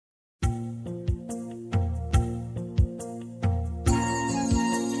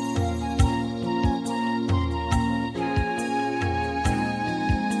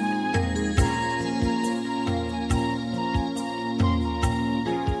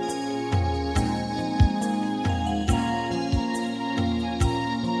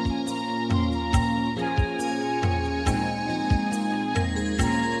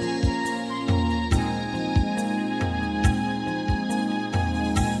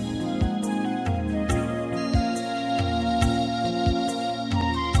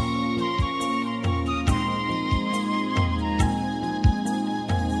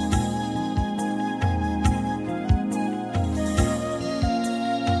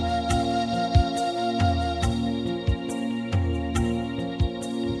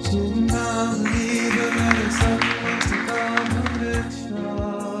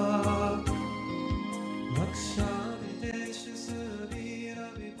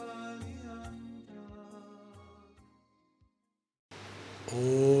Om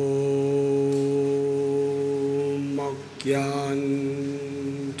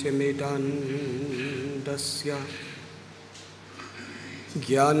Agyantimidandasya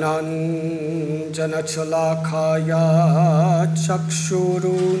Jnananjanachalakaya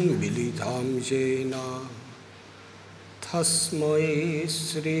Chakshurun Milidham Jena Tasmai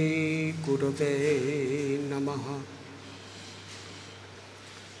Sri Gurave Namaha.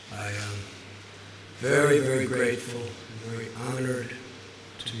 I am very, very grateful and very honored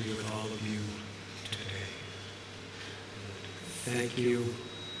to be with all of you today. Thank you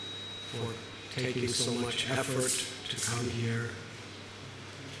for taking so much effort to come here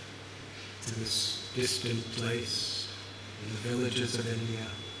to this distant place in the villages of India,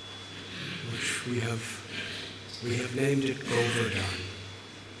 which we have named it Govardhan.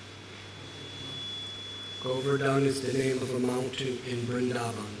 Govardhan is the name of a mountain in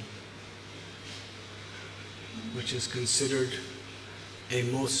Vrindavan, which is considered a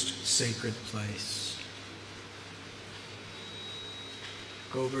most sacred place.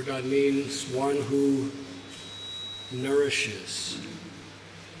 Govardhan means one who nourishes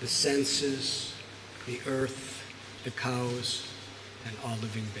the senses, the earth, the cows, and all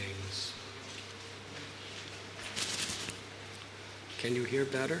living beings. Can you hear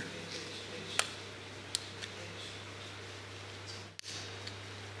better?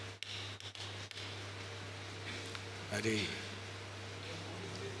 Adi.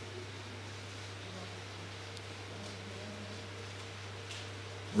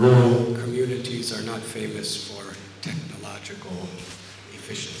 Rural communities are not famous for technological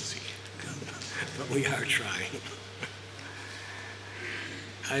efficiency, but we are trying.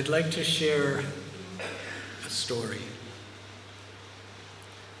 I'd like to share a story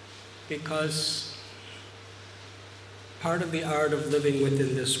because part of the art of living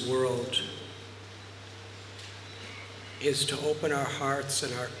within this world is to open our hearts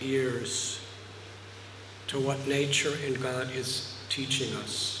and our ears to what nature and God is teaching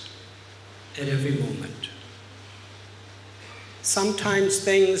us at every moment. Sometimes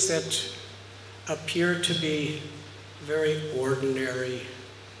things that appear to be very ordinary,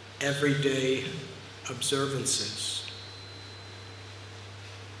 everyday observances,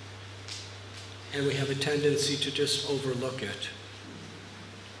 and we have a tendency to just overlook it.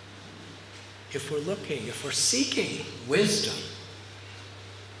 If we're seeking wisdom,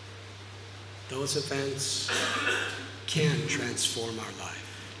 those events can transform our life.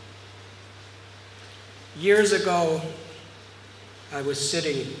 Years ago, I was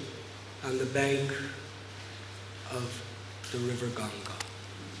sitting on the bank of the river Ganga.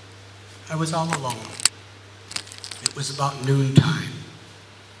 I was all alone. It was about noontime.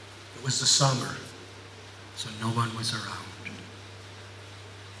 It was the summer, so no one was around.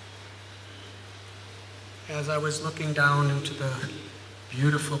 As I was looking down into the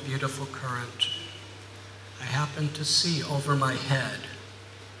beautiful, beautiful current, I happened to see over my head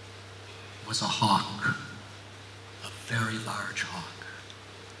was a hawk, a very large hawk.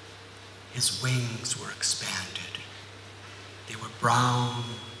 His wings were expanded. They were brown,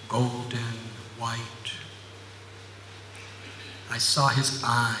 golden, white. I saw his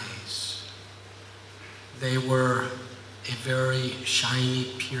eyes. They were a very shiny,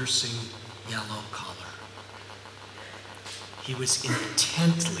 piercing yellow color. He was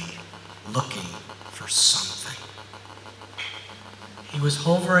intently looking for something. He was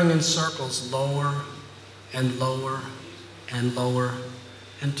hovering in circles lower and lower and lower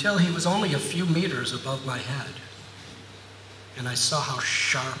until he was only a few meters above my head. And I saw how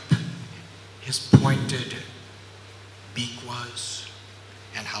sharp his pointed beak was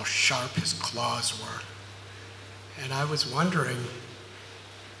and how sharp his claws were. And I was wondering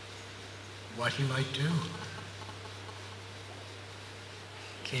what he might do.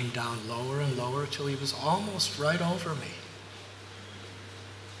 Came down lower and lower till he was almost right over me.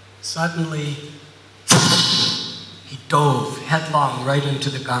 Suddenly, he dove headlong right into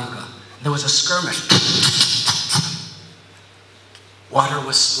the Ganga. There was a skirmish. Water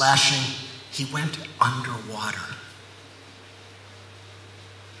was splashing. He went underwater.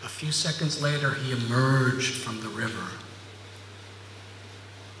 A few seconds later, he emerged from the river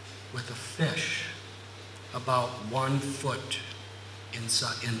with a fish about 1 foot in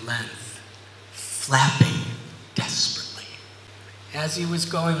length, flapping desperately. As he was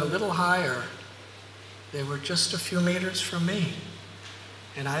going a little higher, they were just a few meters from me,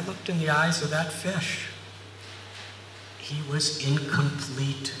 and I looked in the eyes of that fish. He was in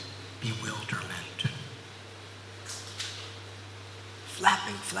complete bewilderment.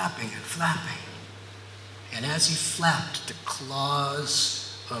 Flapping, flapping, and flapping. And as he flapped, the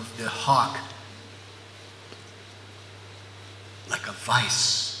claws of the hawk like a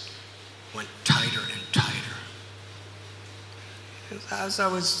vice, went tighter and tighter. As I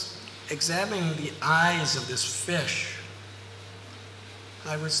was examining the eyes of this fish,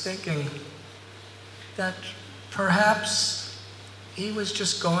 I was thinking that perhaps he was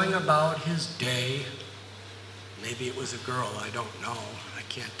just going about his day. Maybe it was a girl, I don't know. I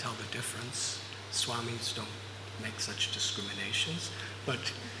can't tell the difference. Swamis don't make such discriminations. But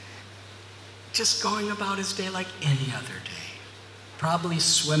just going about his day like any other day. Probably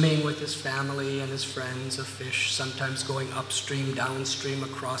swimming with his family and his friends, a fish, sometimes going upstream, downstream,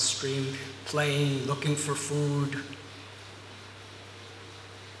 across stream, playing, looking for food.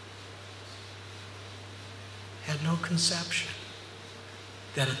 Had no conception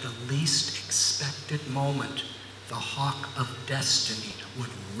that at the least expected moment, the hawk of destiny would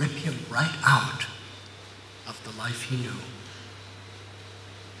rip him right out of the life he knew.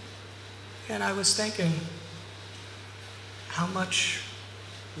 And I was thinking how much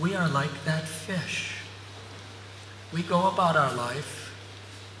we are like that fish. We go about our life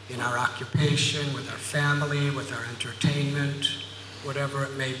in our occupation, with our family, with our entertainment, whatever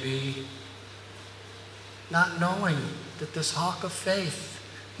it may be, not knowing that this hawk of faith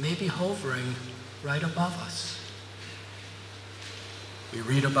may be hovering right above us. We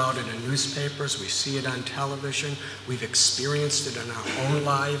read about it in newspapers, we see it on television, we've experienced it in our own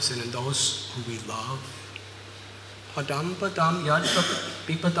lives and in those who we love. Padam padam yad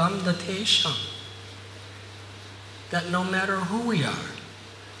bipadam datesham. That no matter who we are,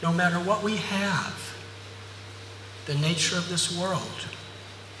 no matter what we have, the nature of this world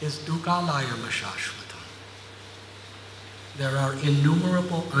is dukkhalaya mashashvatam. There are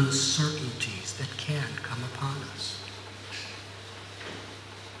innumerable uncertainties that can come upon us.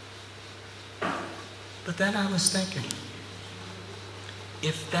 But then I was thinking,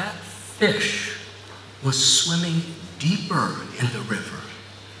 if that fish was swimming deeper in the river,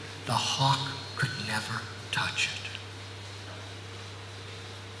 the hawk could never touch it.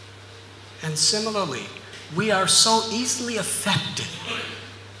 And similarly, we are so easily affected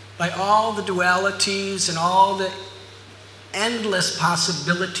by all the dualities and all the endless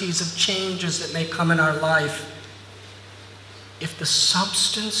possibilities of changes that may come in our life. If the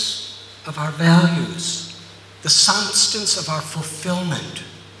substance of our values, the substance of our fulfillment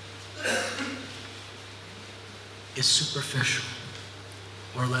is superficial,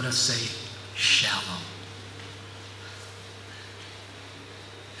 or let us say shallow.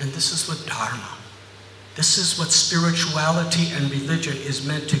 And this is what Dharma, this is what spirituality and religion is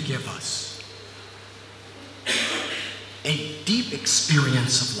meant to give us. A deep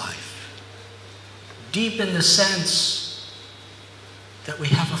experience of life. Deep in the sense that we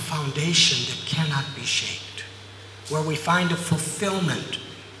have a foundation that cannot be shaked, where we find a fulfillment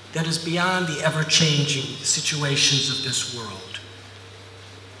that is beyond the ever-changing situations of this world.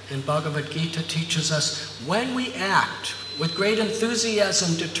 And Bhagavad Gita teaches us, when we act with great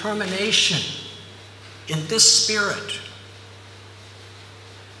enthusiasm, determination, in this spirit,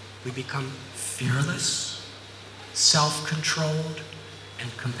 we become fearless, self-controlled,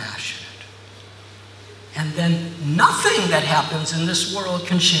 and compassionate. And then nothing that happens in this world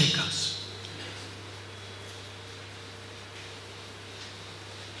can shake us.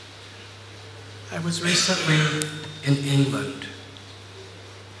 I was recently in England,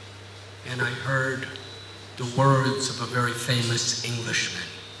 and I heard the words of a very famous Englishman,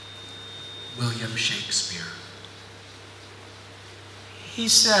 William Shakespeare. He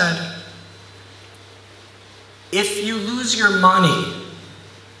said, if you lose your money,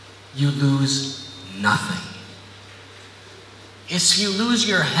 you lose nothing. If you lose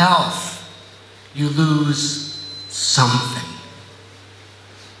your health, you lose something.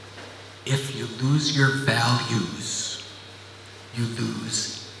 If you lose your values, you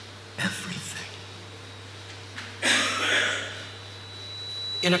lose everything.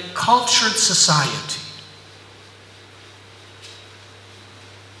 In a cultured society,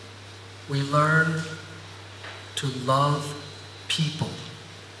 we learn to love people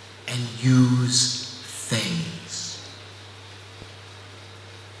and use things.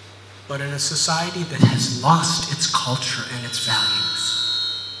 But in a society that has lost its culture and its values,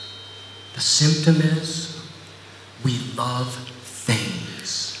 the symptom is we love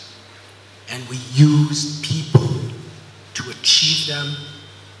things and we use people to achieve them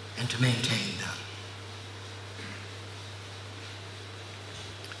and to maintain them.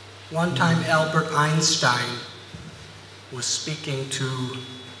 One time Albert Einstein was speaking to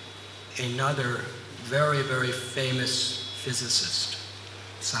another very, very famous physicist,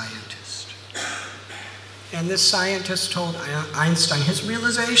 scientist. And this scientist told Einstein his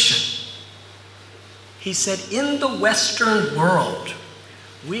realization He said, in the Western world,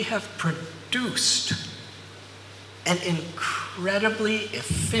 we have produced an incredibly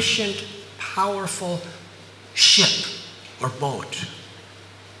efficient, powerful ship or boat.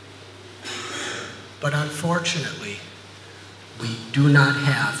 But unfortunately, we do not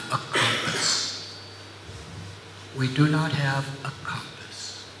have a compass. We do not have a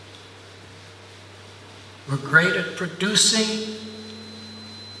compass. We're great at producing,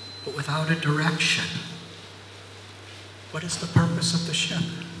 but without a direction. What is the purpose of the ship?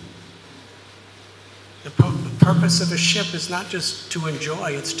 The purpose of a ship is not just to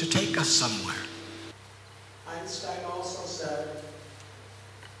enjoy, it's to take us somewhere. Einstein also said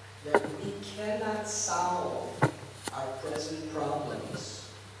that we cannot solve our present problems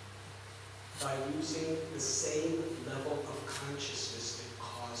by using the same level of consciousness that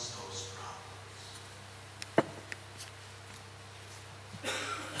caused those problems.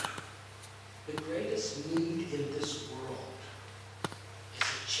 The greatest need in this world is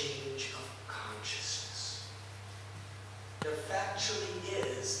a change of consciousness. There factually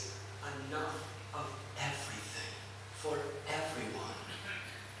is enough of everything for everyone.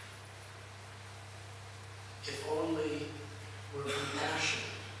 If only we're compassionate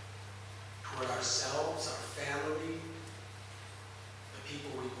toward ourselves, our family, the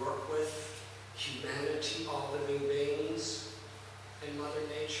people we work with, humanity, all living beings, and Mother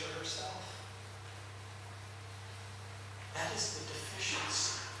Nature herself. That is the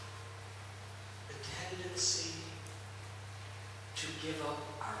deficiency, the tendency to give up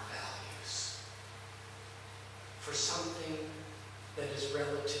our values for something that is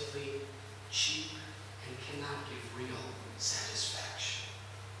relatively cheap and cannot give real satisfaction.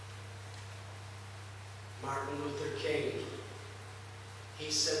 Martin Luther King, he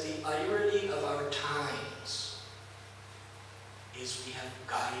said, the irony of our times is we have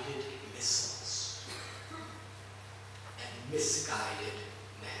guided missiles and misguided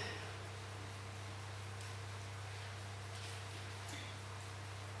men.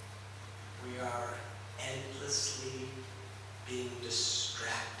 We are endlessly being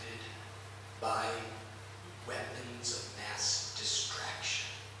distracted by weapons of mass distraction.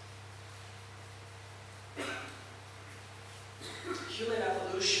 Human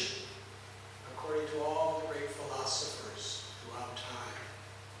evolution, according to all the great philosophers throughout time,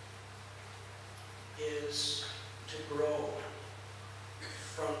 is to grow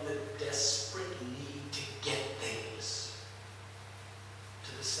from the desperate need to get things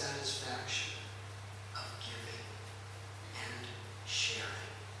to the satisfaction of giving and sharing.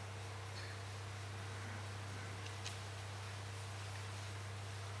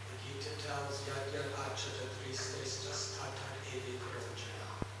 The Gita tells Yajna Achata Tristes Tatar Evi Purvajana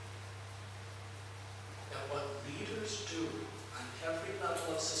that what leaders do on every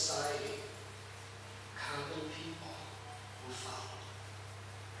level of society, common people will follow.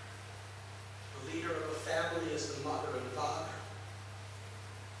 The leader of a family is the mother and father.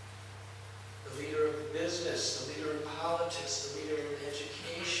 The leader of business, the leader in politics, the leader in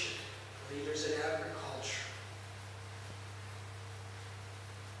education, the leaders in agriculture.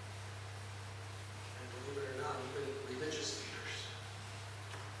 And believe it or not, even religious leaders.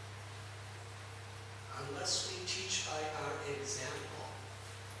 Unless we teach by our example,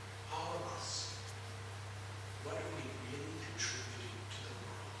 all of us, what are we really contributing to the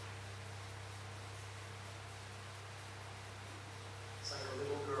world? It's like a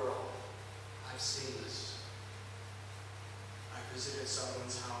little girl. I've seen this. I visited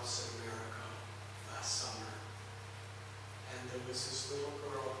someone's house in America last summer, and there was this little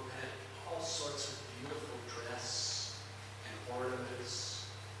girl who had all sorts of beautiful dress and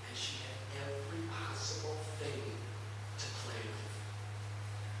ornaments, and she had every possible thing to play with.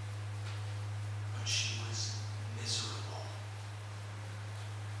 But she was miserable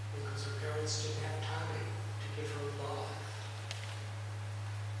because her parents didn't have time to give her love.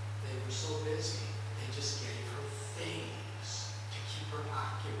 They were so busy, they just gave her things to keep her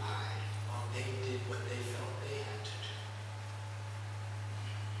occupied while they did what they felt they had to do.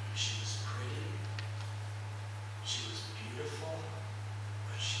 She was pretty, she was beautiful,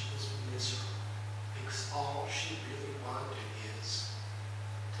 but she was miserable because all she really wanted is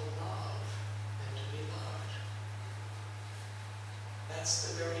to love and to be loved. That's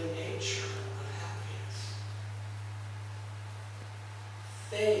the very nature of happiness.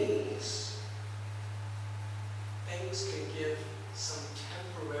 Things can give some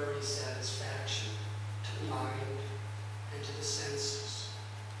temporary satisfaction to the mind and to the senses,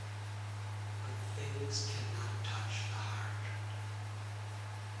 but things cannot touch the heart.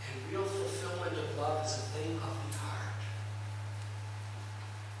 And real fulfillment of love is a thing of the heart.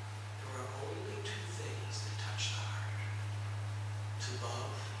 There are only two things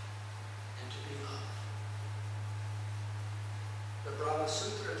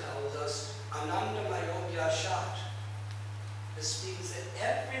means that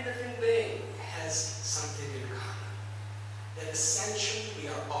every living being has something in common. That essentially we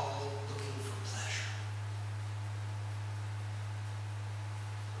are all looking for pleasure.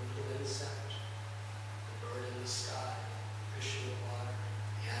 The little insect, the bird in the sky, the fish in the water,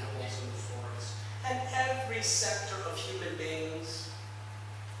 the animals in the forest, and every sector of human beings,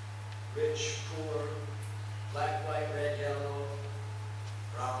 rich, poor, black, white, red, yellow,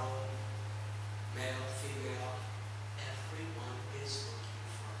 brown, male, female, everyone is looking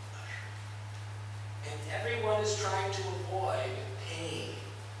for pleasure. And everyone is trying to avoid pain,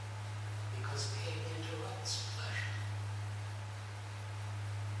 because pain interrupts pleasure.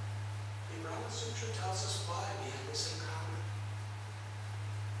 The Brahma Sutra tells us why we have this in common.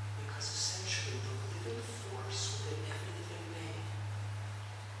 Because essentially the living force within every living being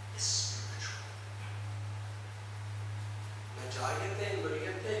is spiritual. Najayate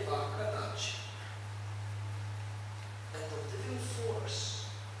mriyate vakadachi. That the living force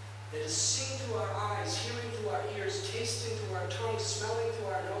that is seen through our eyes, hearing through our ears, tasting through our tongue, smelling through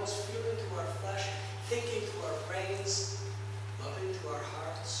our nose, feeling through our flesh, thinking through our brains, loving through our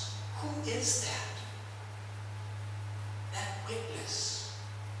hearts. Who is that? That witness.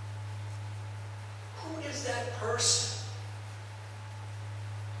 Who is that person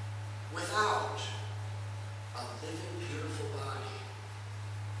without a living, beautiful body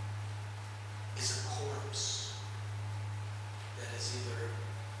is a corpse that is either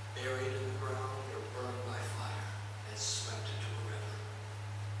buried in the ground or burned by fire and swept into a river?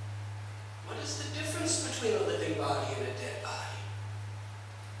 What is the difference between a living body and a dead body?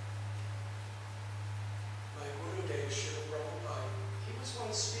 My Guru Dev Srila Prabhupada, he was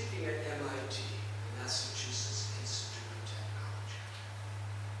once speaking at MIT, Massachusetts Institute of Technology.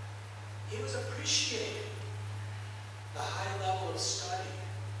 He was appreciating the high level of study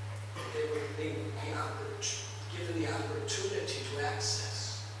that they were being given the opportunity to access.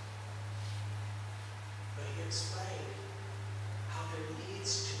 But he explained how there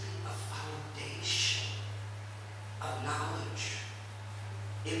needs to be a foundation of knowledge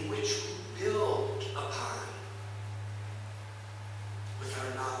in which we build upon with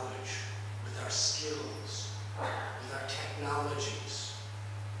our knowledge, with our skills, with our technologies,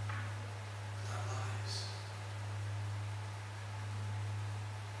 with our lives.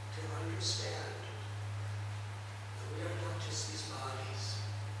 To understand that we are not just these bodies.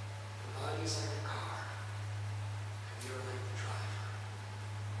 The body is like a car, and we are like the driver.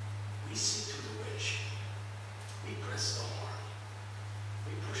 We see through the windshield. We press the horn.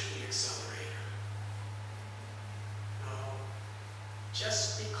 We push the accelerator. No.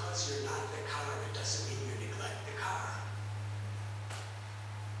 Just because you're not the car, it doesn't mean you neglect the car.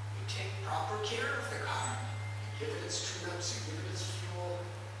 You take proper care of the car. You give it its tune-ups, you give it its fuel.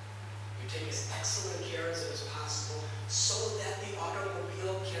 You take as excellent care as it is possible so that the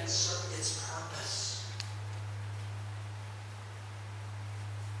automobile can serve its purpose.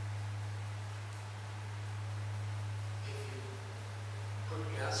 If you put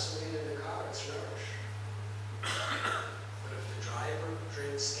gasoline in the car, it's nourished. But if the driver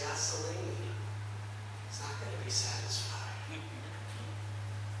drinks gasoline, it's not going to be satisfied.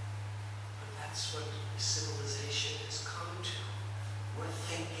 But that's what civilization has come to. We're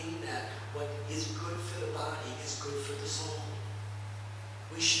thinking that what is good for the body is good for the soul.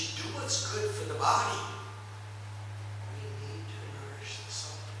 We should do what's good for the body. We need to nourish the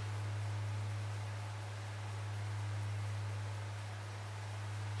soul.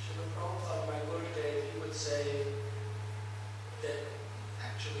 Srila Prabhupada, my Guru Dev, he would say that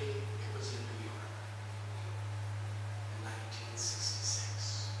actually it was in New York in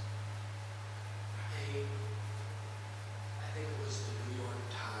 1966. I think it was the New York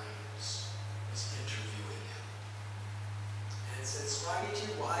Times was interviewing him. And it said,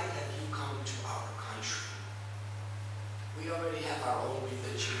 Swamiji, why have you come to our country? We already have our own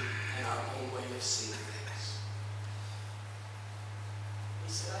religion and our own way of seeing things. He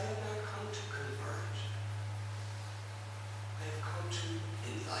said, I have not come to convert. I have come to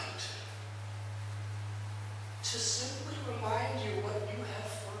enlighten. To simply remind you what you have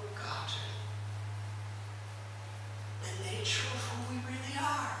forgotten. The nature of who we really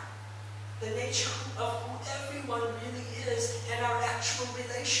are. The nature of who everyone really is and our actual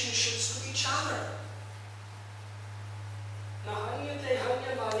relationships with each other.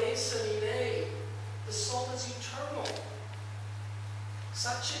 The soul is eternal.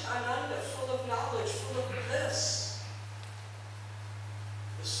 Satchit Ananda, full of knowledge, full of bliss.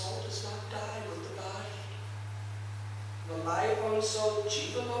 The soul does not die with the body. Malayavam so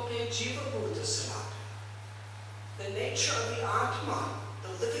jiva loke jiva buddha sanatana. The nature of the Atma, the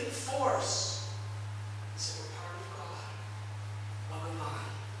living force, is that we're part of God.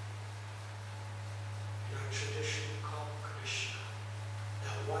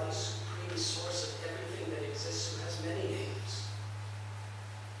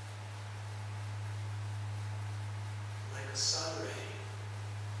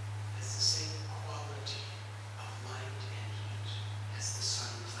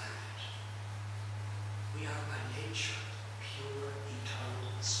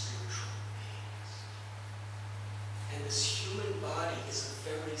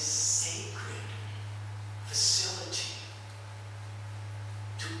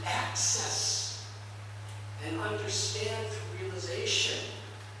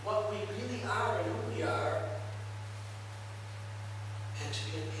 are and who we are, and to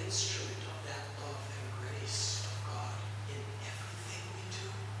be an instrument of that love and grace of God in everything we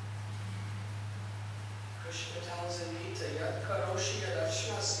do. Krishna tells in Gita, Yat karoshi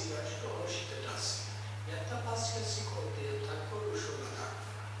yadashnasi yashkohoshi tadasi, yat tapasyasi kote takurusho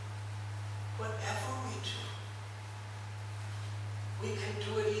madharma. Whatever we do, we can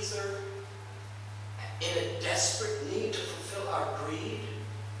do it either in a desperate need to fulfill our greed,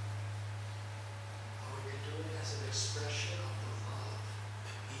 or we can do it as an expression of the love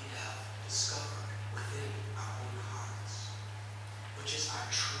that we have discovered within our own hearts, which is our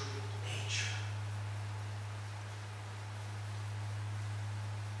true nature.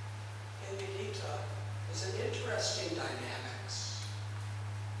 In the Gita, there's an interesting dynamics.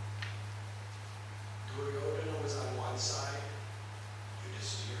 Duryodhana was on one side,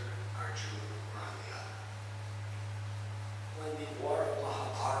 Yudhishthira, Arjuna were on the other. When the war of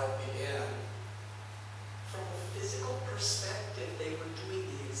Mahabharata began, from a physical perspective, they were doing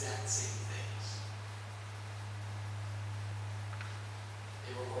the exact same things.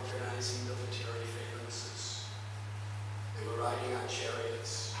 They were organizing military phalanxes. They were riding on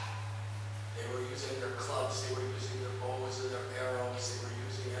chariots. They were using their clubs. They were using their bows and their arrows. They were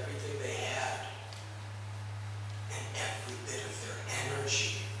using everything they had and every bit of their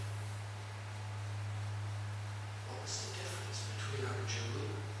energy. What was the difference between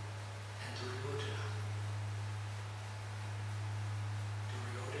Arjuna and Duryodhana?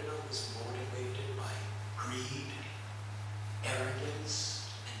 Duryodhana was motivated by greed, arrogance,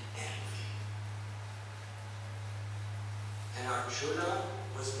 and envy. And Arjuna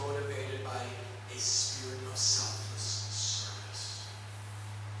was motivated by a spirit of selfless service,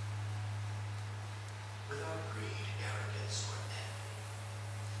 without greed, arrogance, or envy.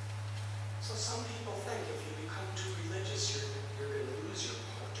 So some people think if you become too religious, you're going to lose your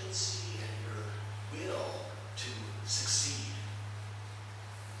potency and your will to succeed.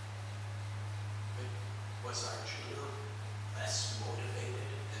 But was Arjuna less motivated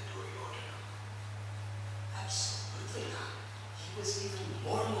than Duryodhana? Absolutely not. He was even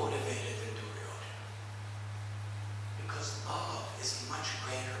more motivated than Duryodhana. Because love is a much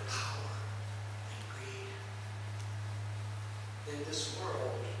greater power than greed. In this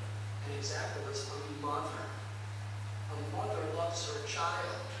world, an example is a mother. A mother loves her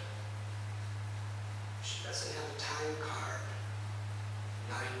child. She doesn't have a time card,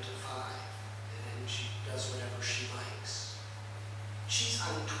 9 to 5, and then she does whatever she likes. She's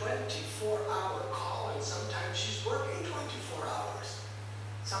on 24-hour call, and sometimes she's working 24 hours.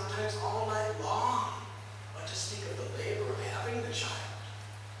 Sometimes all night long. What to speak of the labor of having the child?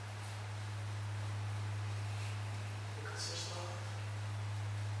 Because there's love.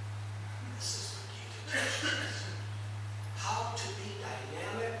 This is what Gita teaches us. How to be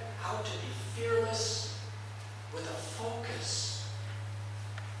dynamic, how to be fearless, with a focus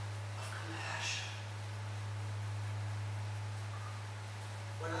of compassion.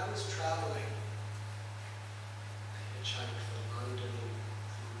 When I was traveling, I hitchhiked from London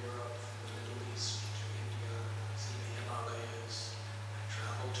through Europe, through the Middle East, to India, see the Himalayas. I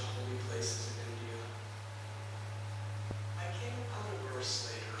traveled to holy places in India. I came upon a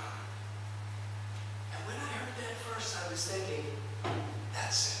verse later on. And when I heard that verse, I was thinking,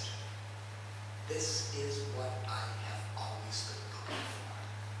 that's it. This is what I have always been looking for.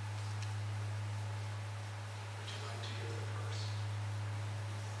 Would you like to hear the verse?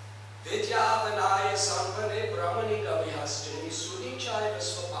 Vidyavanaya sampane brahmani gavihastini sunichai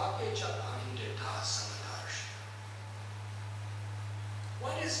vasvapake cha pandita samadarshi.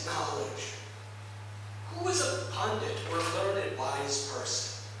 What is knowledge? Who is a pundit or learned wise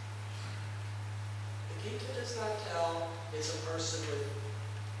person? The Gita does not tell it's a person with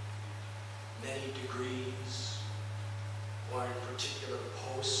many degrees or in particular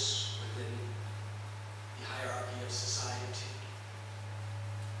posts within the hierarchy of society.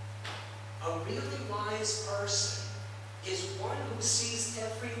 A really wise person is one who sees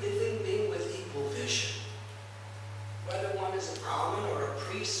every living being with equal vision. Whether one is a Brahmin or a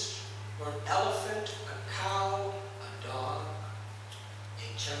priest, or an elephant, a cow, a dog,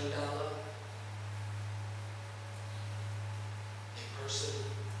 a chandala, a person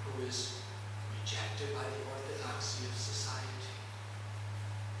who is rejected by the orthodoxy of society.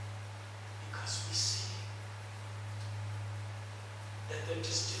 Because we see that they're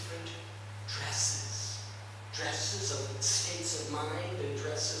just different dresses of states of mind and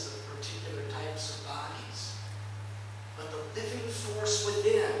dresses of particular types of bodies. But the living force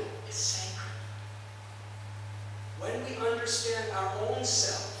within is sacred. When we understand our own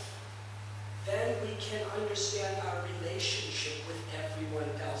self then we can understand our relationship with everyone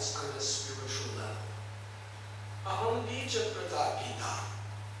else on a spiritual level. Aham bija pradapita.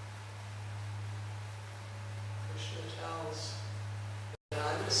 Krishna tells that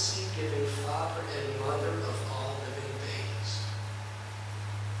I'm the seed-giving father and mother of all living beings.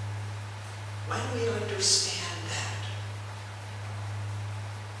 When we understand that,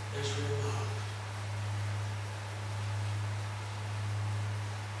 there's real love.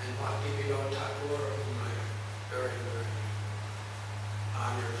 And Bhakti-Vinod Thakur, whom I very, very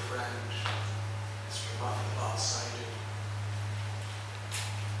honored friend, Mr. Bhakti cited,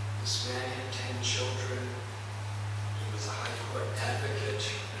 this man had 10 children. He was a high court advocate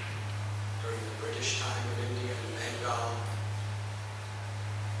during the British time in India and Bengal.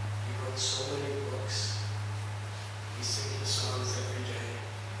 He wrote so many books. He sang the songs every day.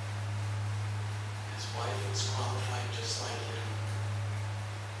 His wife was qualified just like him.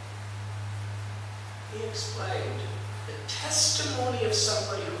 He explained the testimony of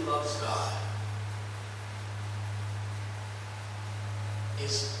somebody who loves God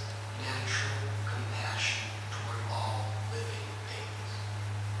is natural compassion toward all living beings.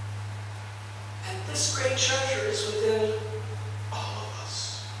 And this great treasure is within all of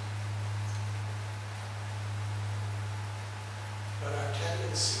us. But our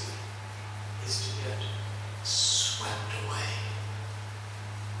tendency is to get swept away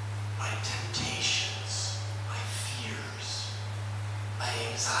by temptations, by fears, by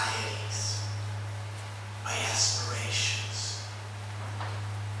anxieties, by aspirations.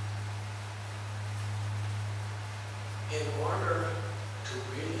 In order to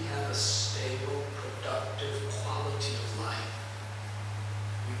really have a stable, productive quality of life,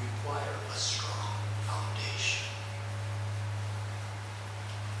 we require a strong foundation.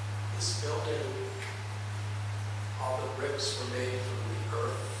 This building, all the bricks were made from the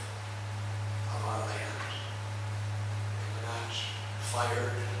earth of our land. They were not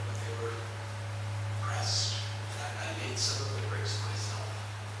fired, but they were pressed. In fact, I made some of the bricks myself.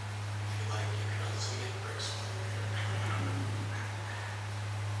 If you like, you can also make bricks from here.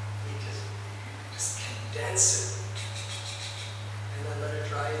 We just condense it and then let it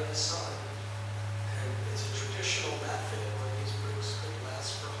dry in the sun. And it's a traditional method where these bricks could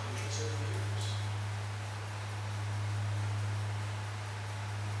last for hundreds of years.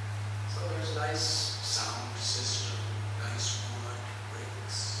 So there's nice sound system, nice wood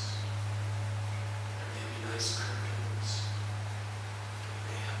bricks. There may be nice curtains. We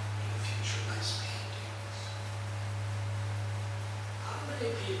may have in the future nice paintings. How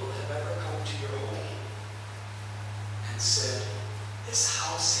many people have ever come to your home and said, this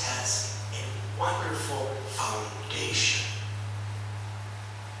house has a wonderful foundation?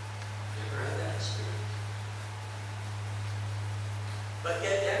 You ever had that experience? But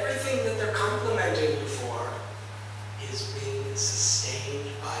yet everything that they're complimenting you for is being sustained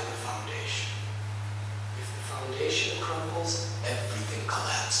by the foundation. If the foundation crumbles, everything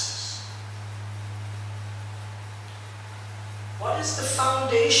collapses. What is the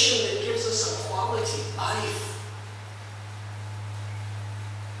foundation that gives us a quality life?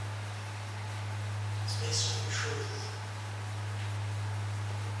 It's based on truth.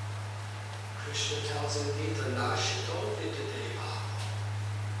 Krishna tells in Gita, Nashito Vidideva.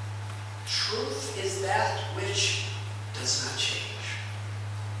 Truth is that which does not change.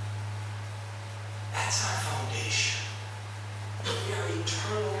 That's our foundation. We are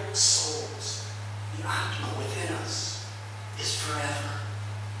eternal souls. The Atma within us is forever.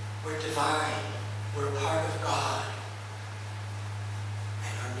 We're divine. We're a part of God.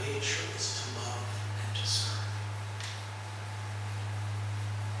 And our nature is to love and to serve.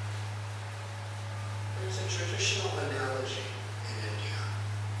 There's a traditional analogy in India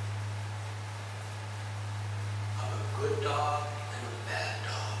of a good dog and a bad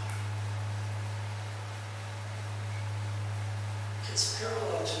dog. It's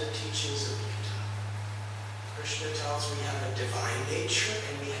parallel to the teachings of Gita. Krishna tells we have a divine nature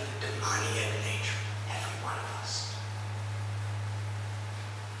and we have a demoniac nature, every one of us.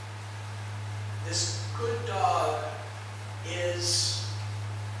 This good dog is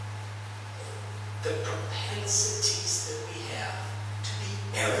the propensities that we have to be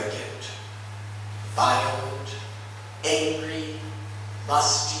arrogant, violent, angry,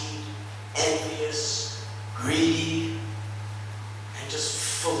 lusty, envious, greedy, and just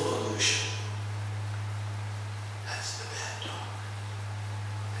full of illusion. That's the bad dog.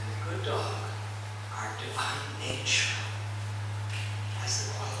 And the good dog, our divine nature, has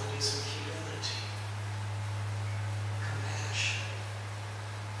the qualities of humility, compassion,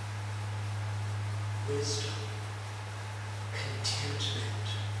 wisdom, contentment,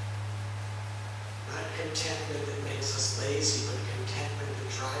 contentment that makes us lazy, but contentment that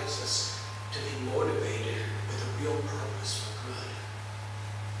drives us to be motivated with a real purpose for good.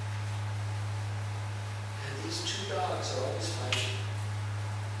 And these two dogs are always fighting.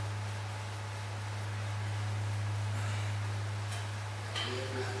 And we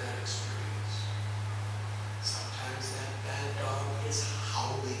have had that experience. Sometimes that bad dog is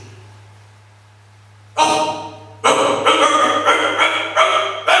howling. Oh!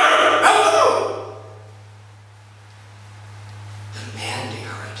 Demanding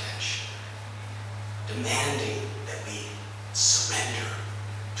our attention. Demanding that we surrender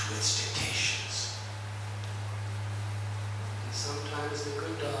to its dictations. And sometimes the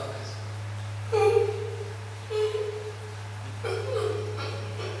good dog is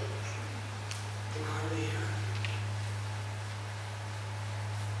can hardly hear it.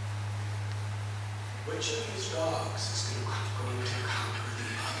 Which of these dogs is going to conquer the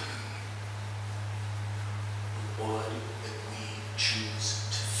other? The one that we choose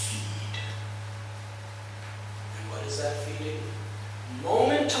to feed. And what is that feeding?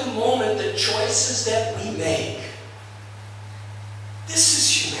 Moment to moment, the choices that we make. This is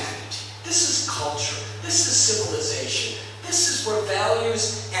humanity. This is culture. This is civilization. This is where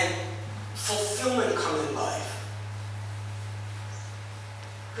values and fulfillment come in life.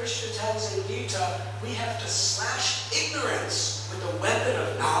 Krishna tells in Gita, we have to slash ignorance with the weapon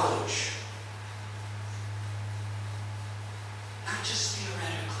of knowledge. Not just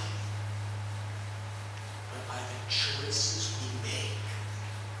theoretically, but by the choices we make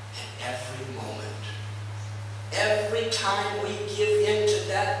at every moment. Every time we give in to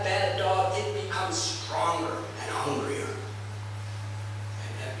that bad dog, it becomes stronger and hungrier.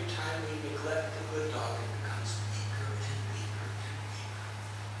 And every time we neglect the good dog, it becomes weaker and weaker and weaker.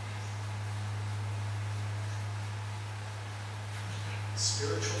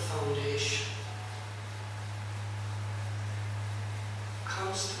 Spiritual foundation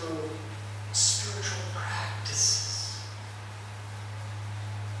comes through spiritual practices.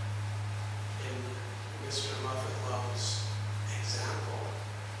 In Mr. Muffet Love's example,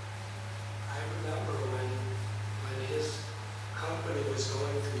 I remember when his company was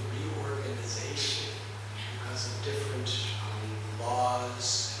going through reorganization because of different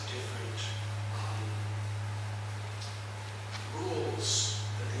laws and different rules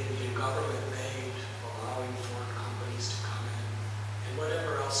that the Indian government made allowing foreign companies to come in and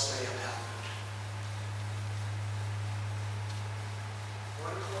whatever else may have happened.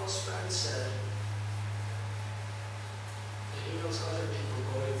 One close friend said that he knows other people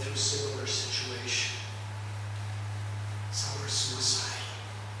going through similar situations. Some are suicidal.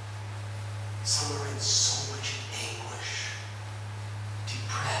 Some are in so much anguish,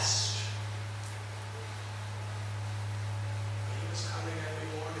 depressed. But he was coming every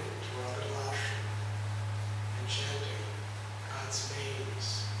morning to Radhanath and chanting God's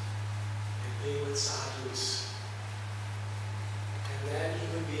names and being with sadhus. And then he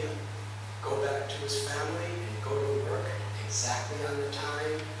would go back to his family and go to work exactly on the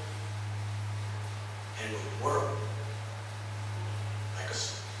time and would work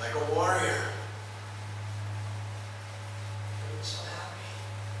like a warrior. He was so happy.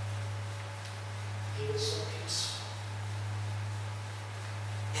 He was so peaceful.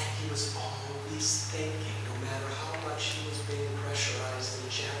 And he was always thinking, no matter how much he was being pressurized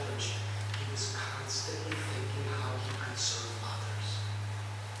and challenged, he was constantly thinking how he could serve others.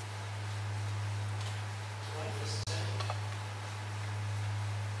 His wife was saying,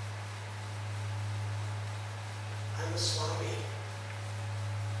 I'm a Swami.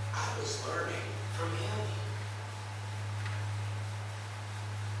 I was learning from him.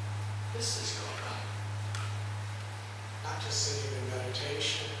 This is yoga. Not just sitting in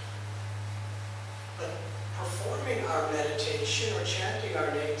meditation, but performing our meditation or chanting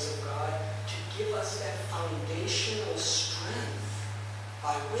our names of God to give us that foundational strength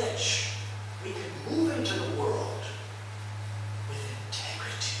by which we can move into the world with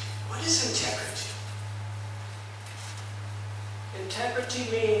integrity. What is integrity? Integrity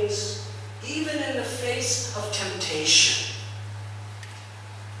means, even in the face of temptation,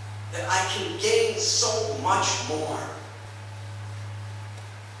 that I can gain so much more.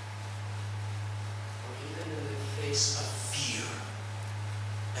 Or even in the face of fear,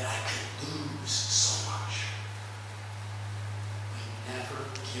 that I could lose so much. We never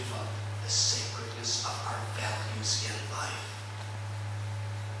give up the sacredness of our values in life.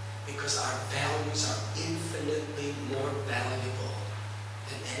 Because our values are infinitely more valuable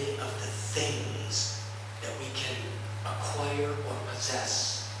than any of the things that we can acquire or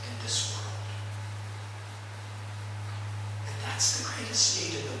possess in this world. And that's the greatest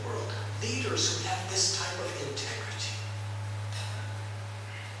need in the world, leaders who have this type of integrity.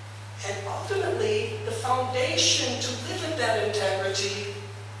 And ultimately, the foundation to live in that integrity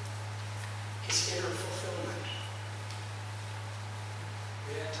is inner fulfillment.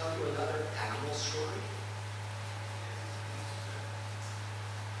 May I tell you another animal story?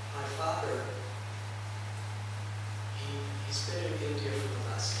 My father, he's been in India for the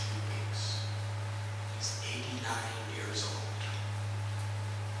last few weeks. He's 89 years old.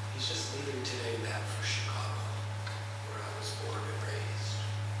 He's just leaving today back for Chicago, where I was born and raised.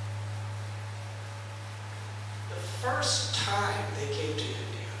 The first time they came to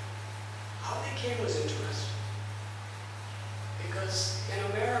India, how they came was interesting. Because in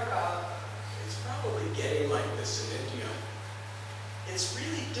America, it's probably getting like this in India. It's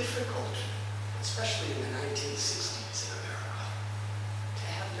really difficult, especially in the 1960s in America, to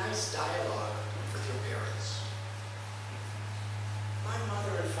have nice dialogue with your parents. My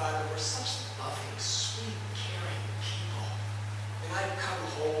mother and father were such loving, sweet, caring people. And I'd come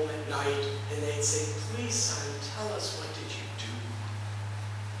home at night and they'd say, "Please, son, tell us, what did you do?"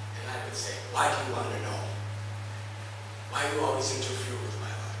 And I would say, "Why do you want to know? Why do you always interfere with my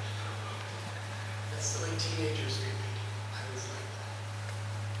life?" That's the way teenagers do. I was like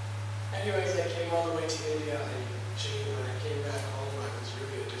that. Anyways, I came all the way to India, and when I came back home, I was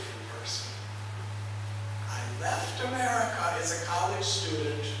really a different person. I left America as a college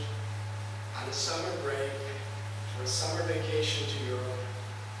student on a summer break for a summer vacation to Europe,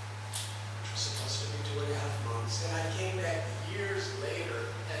 which was supposed to be 2.5 months, and I came back years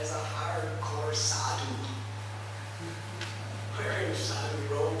later as a hardcore sadhu. Wearing sadhu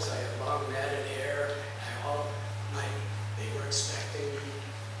robes, I had long matted hair, they were expecting me,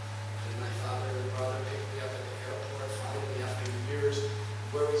 and my father and brother picked me up at the airport finally after years.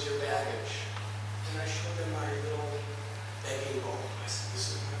 "Where was your baggage?" And I showed them my little begging bowl. I said, "This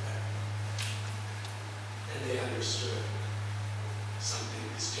is my bag." And they understood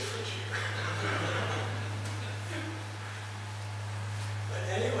something is different here. But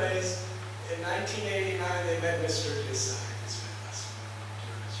anyways, in 1989, they met Mr. Desai. He's my best friend,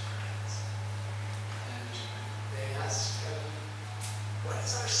 dearest friends. And they asked him, "What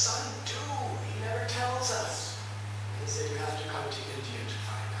does our son do? He never tells us." And he said, "You have to come to India to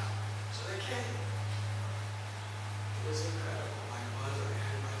find out." So they came. It was incredible, my mother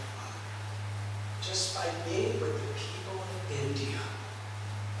and my father. Just by being with the people of India,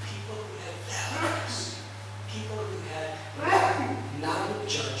 people who had values, people who had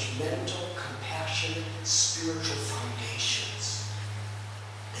non-judgmental, compassionate, spiritual foundations.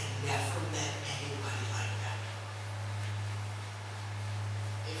 They never met anybody like that.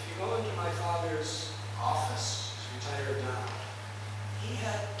 If you go into my father's office, he's retired now, he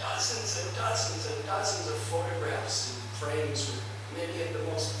had dozens and dozens and dozens of photographs and frames with many of the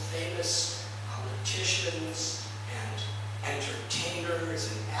most famous politicians and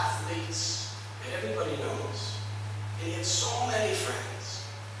entertainers and athletes that everybody knows. And he had so many friends.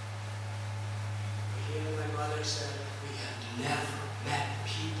 But he and my mother said, we had never met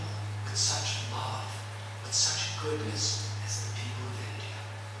people with such love, with such goodness as the people of India.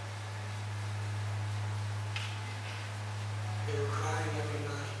 They were crying every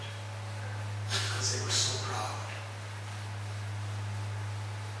night because they were so proud.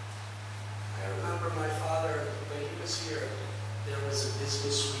 I remember my father, when he was here, there was a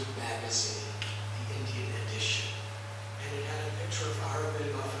Business Week magazine, the Indian edition, and it had a picture of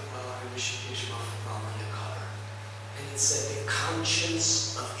Arvind Mahapal and Rishikesh Mahapal on the cover. And it said, "The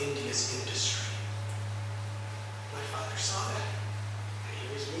conscience of India's industry." My father saw that, and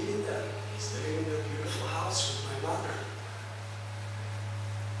he was meeting them. He's living in a beautiful house with my mother.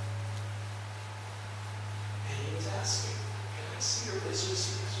 And he was asking, "Can I see your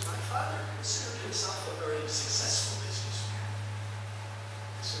business?" Because my father considered himself a very successful businessman.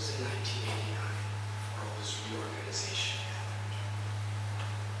 This was in 1989, before all this reorganization happened.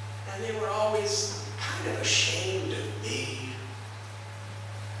 And they were always kind of ashamed of me.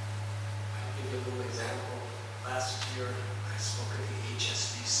 I'll give you a little example. Last year, I spoke at the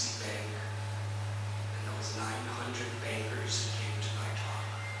HSBC Bank, and there was 900 bankers who came to my talk.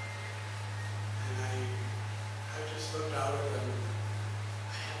 And I just looked out at them.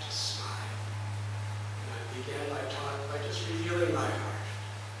 I had to smile. And I began my talk by just revealing my heart.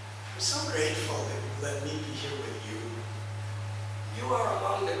 I'm so grateful that you let me be here with you. You are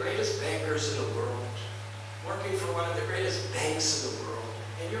among the greatest bankers in the world, working for one of the greatest banks in the world,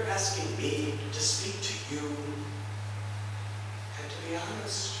 and you're asking me to speak to you. And to be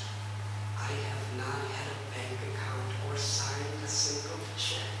honest, I have not had a bank account or signed a single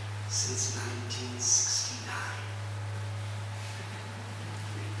check since 1969.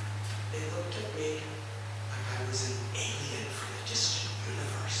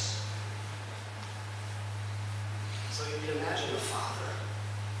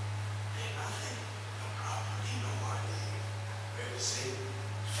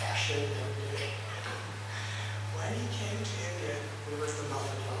 fashion every day. When he came to India, it was the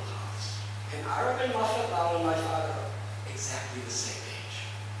Muffet-Lal house. And Aravind Muffet-Lal and my father are exactly the same age.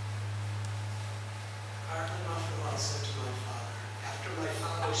 Aravind Muffet-Lal said to my father, after my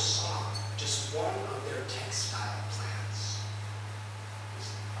father saw just one of their textile plants, it was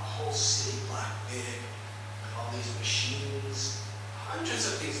a whole city block big, with all these machines,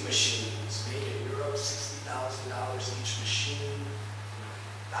 hundreds of these machines made in Europe, $60,000 each machine,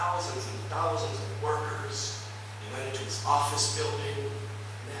 thousands and thousands of workers. He went into his office building,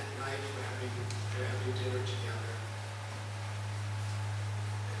 and that night we're having dinner together.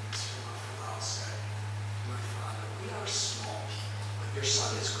 And Mr. Muffet-Lal said to my father, we are small people, but your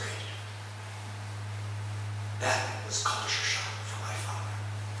son is great. That was culture shock for my father.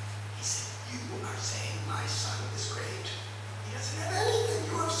 He said, you are saying my son is great? He doesn't have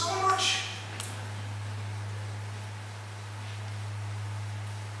anything, you have so much.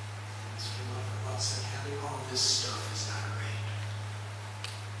 Mr. Muffet-Lal said, having all this stuff is not great.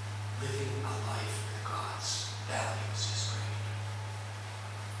 Living a life with God's values is great.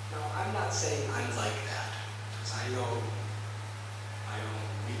 Now, I'm not saying I'm like that, because I know my own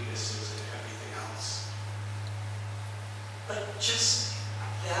weaknesses and everything else. But just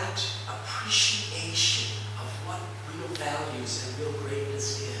that appreciation of what real values and real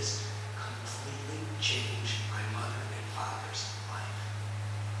greatness is completely changed my mother and father's life.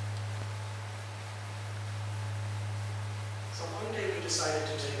 So one day we decided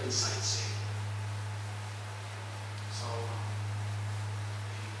to take them sightseeing. So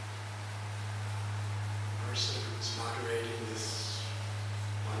the person who was moderating this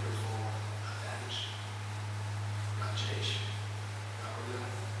wonderful event, Rajesh, Govardhan,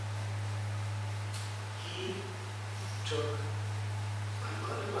 he took my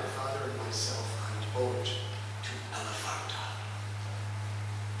mother, my father, and myself on a boat to Elephanta.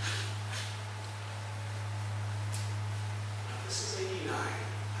 Now this is '89. I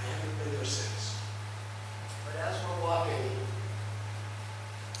haven't been there since. But as we're walking,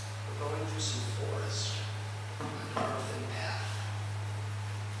 we're going through some forest on a thin path.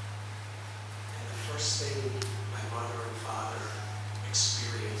 And the first thing my mother and father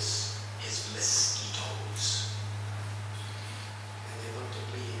experience is mosquitoes. And they looked at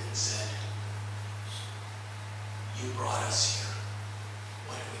me and said, you brought us here.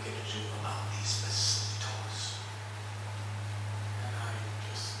 What are we going to do about these mosquitoes? And I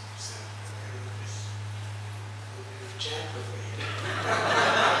just said, chant with me.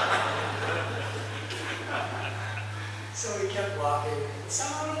 So we kept walking, and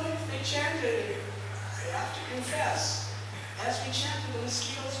somehow they chanted. I have to confess, as we chanted, the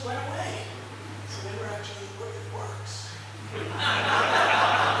mosquitoes went away. So they were actually, it works.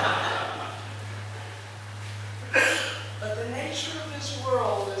 But the nature of this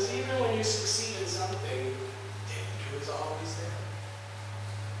world is even when you succeed in something, danger is always there.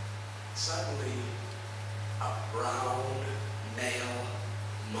 Suddenly, a brown male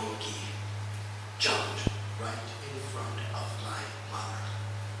monkey jumped right in front of my mother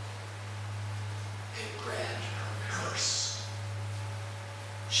and grabbed her purse.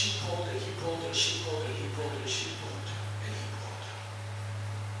 She pulled and he pulled and she pulled and he pulled and she pulled and he pulled.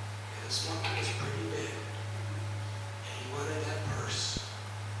 And this monkey was pretty big. And he wanted that purse.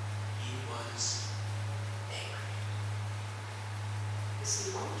 He was angry. You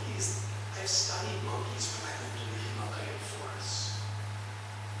see, monkeys, I've studied monkeys when I lived in the Himalayan forests.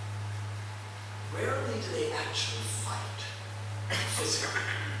 Rarely do they actually fight physically.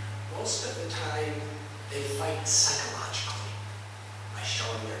 Most of the time, they fight psychologically by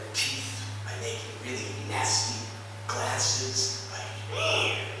showing their teeth, by making really nasty glances, by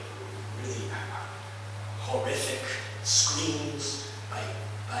really horrific screams,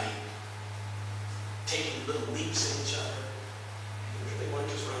 by taking little leaps at each other. And usually one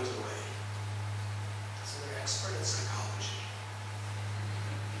just runs away. So they're expert in psychology.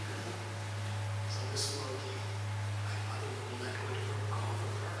 So this monkey, my mother wouldn't let go of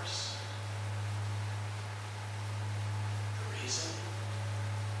her purse. The reason?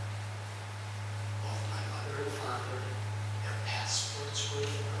 Both my mother and father, their passports were in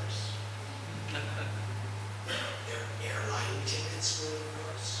the purse. Their airline tickets were in the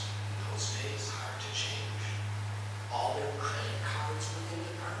purse. In those days, hard to change. All their credit cards were in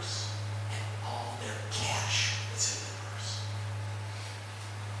the purse, and all their cash was in the purse.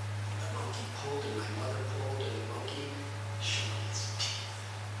 The monkey pulled, and my mother pulled, and the monkey showed its teeth,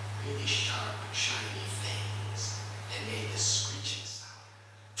 really sharp, shiny fangs, and made this screeching sound.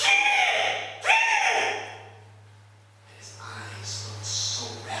 And his eyes looked so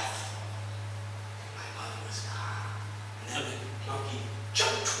wrathful. My mother was calm. And then the monkey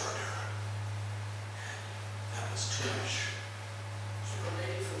jumped toward her.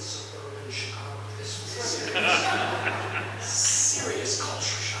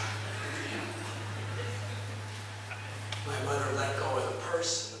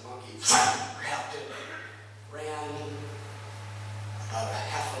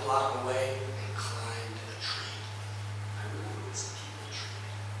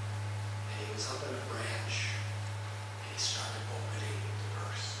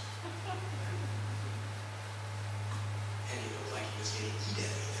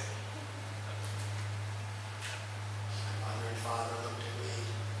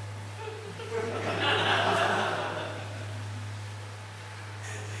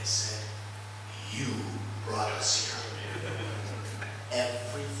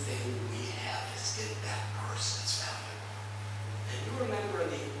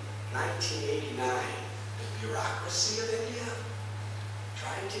 1989, the bureaucracy of India,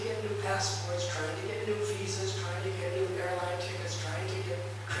 trying to get new passports, trying to get new visas, trying to get new airline tickets, trying to get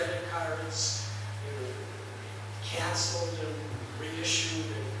credit cards, canceled and reissued,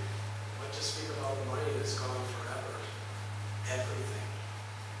 and what to speak about the money that's gone forever. Everything.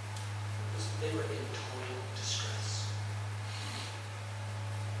 They were in total distress.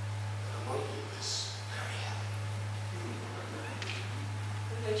 The monkey was very happy.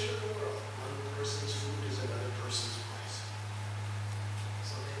 The nature of the world. One person's food is another person's poison.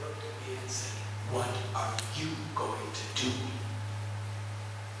 So they looked at me and said, "What are you going to do?"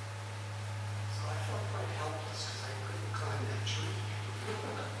 So I felt quite helpless because I couldn't climb that tree.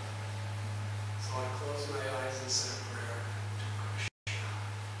 So I closed my eyes and said a prayer to Krishna.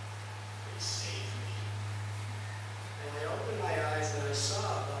 Please save me. And I opened my eyes and I saw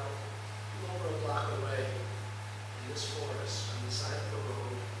about over a block away in this forest on the side of the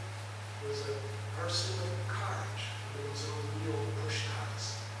road was a person with a cart. It was a wheel push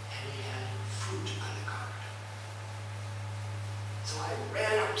carts, and he had fruit on the cart. So I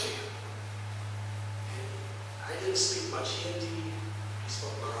ran up to him, and I didn't speak much Hindi. He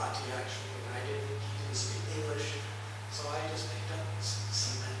spoke Marathi actually, and he didn't speak English. So I just picked up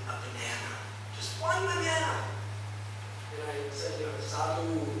a banana, just one banana. And I said,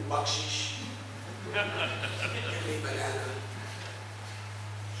 "Sadhu, bakshish, give me banana."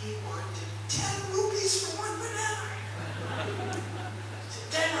 He wanted 10 rupees for one banana. I said,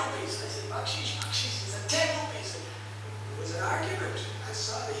 10 rupees. I said, "Bakshish, bakshish." He said, 10 rupees. It was an argument. I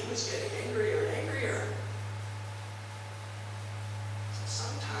saw that he was getting angrier and angrier. So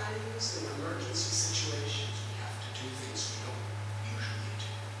sometimes in emergency situations, we have to do things we don't usually do.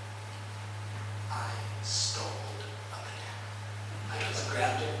 I stole a banana. I just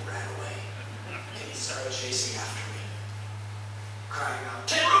grabbed it and ran away. And he started chasing after me, crying out,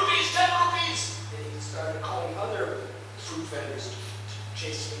 10 rupees, 10 rupees! And he started calling other fruit vendors to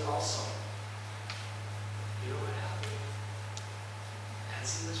chase me also. You know what happened? As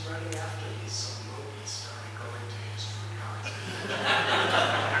he was running after me, some monkeys started going to his fruit cart. I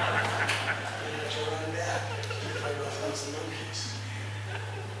had to run back to fight off those monkeys.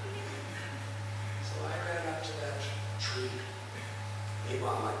 So I ran up to that tree.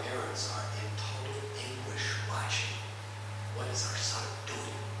 Meanwhile, my parents are in total anguish watching. What is our son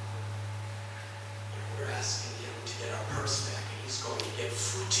doing? And we're asking him to get our purse back, and he's going to get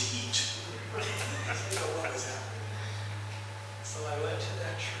fruit to eat. I didn't know what was happening. So I went to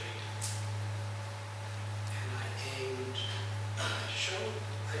that tree, and I aimed, and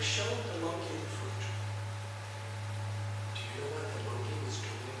I showed the monkey the fruit. Do you know what the monkey was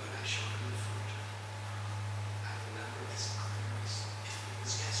doing when I showed him the fruit? I remember as clear as if it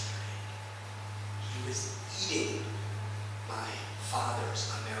was yesterday. He was eating my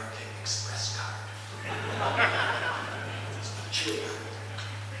father's American Express card. He's chewing on it,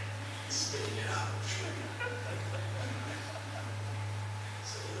 spitting it out.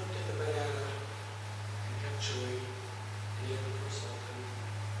 So he looked at the banana and kept chewing, and he had the purse open.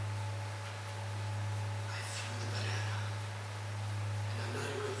 I threw the banana, and I'm not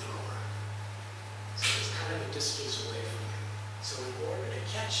a good thrower, so I was kind of a distance away from him. So in order to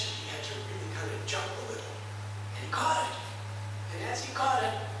catch it, he had to really kind of jump a little, and he caught it. And as he caught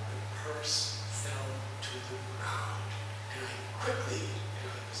it, the purse fell to the ground. And I quickly, it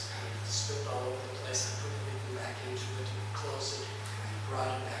was kind of spilled all over the place, I quickly went back into it and closed it, and I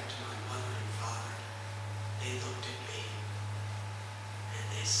brought it back to my mother and father. They looked at me, and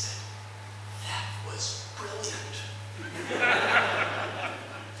they said, "That was brilliant."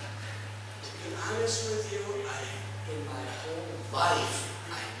 To be honest with you, in my whole life,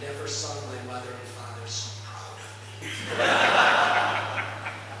 I never saw my mother and father so proud of me.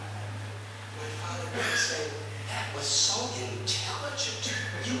 My father would say, "That was so intelligent.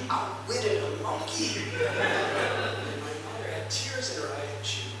 You outwitted a monkey." And my mother had tears in her eyes, and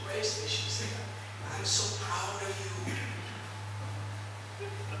she embraced me. She said, "I'm so proud of you."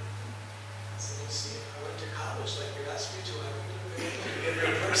 So you see, if I went to college like you asked me to, I wouldn't have been able to get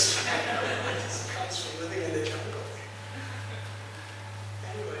reimbursed. This comes from living in the jungle.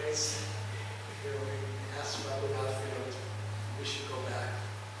 Anyways, we asked Radhanath, we should go back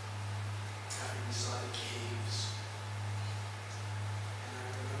after we saw the caves. And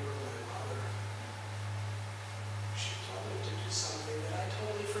I remember my mother, she told me to do something that I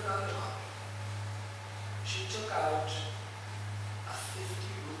totally forgot about. She took out a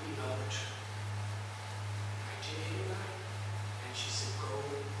 50 rupee note, 1989, and she said, "Go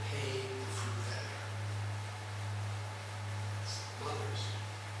pay the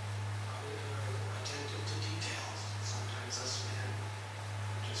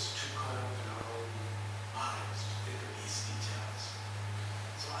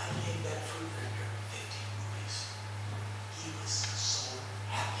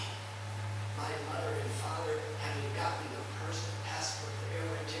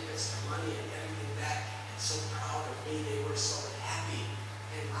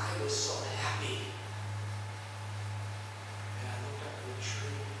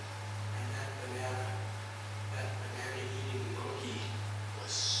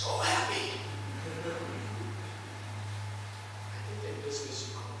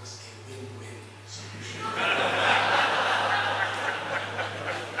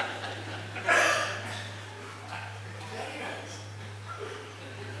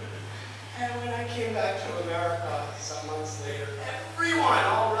back to America some months later, everyone,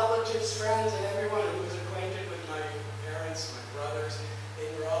 all relatives, friends, and everyone who was acquainted with my parents, my brothers, they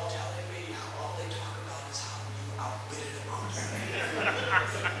were all telling me how all they talk about is how you outwitted a monkey.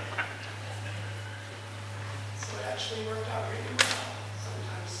 So it actually worked out really well.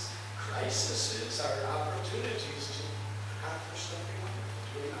 Sometimes crises are opportunities to accomplish something wonderful.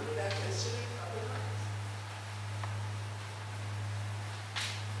 Do you remember that incident?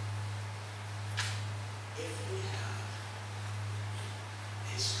 If we have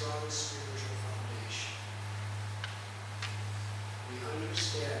a strong spiritual foundation, we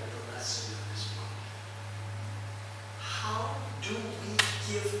understand the lesson of this book. How do we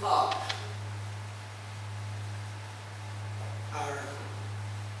give up our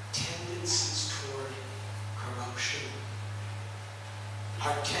tendencies toward corruption,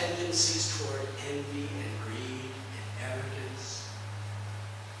 our tendencies toward envy and greed and arrogance?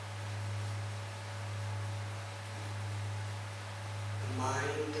 The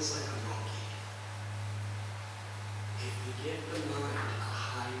mind is like a monkey. If we give the mind a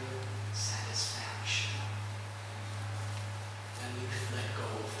higher satisfaction, then we could let go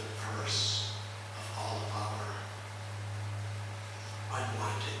of the purse of all of our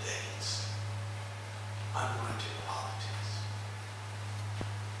unwanted things, unwanted qualities.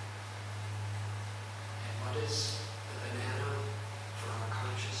 And what is the banana for our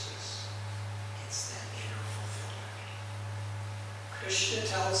consciousness? It's that inner fulfillment. Krishna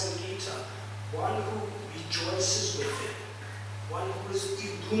tells in Gita, one who rejoices within, one who is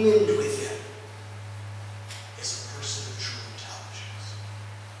illumined within, is a person of true intelligence.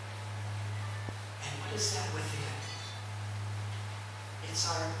 And what is that within? It's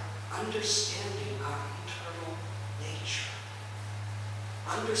our understanding our eternal nature,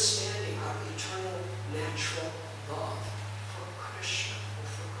 understanding our eternal natural love for Krishna or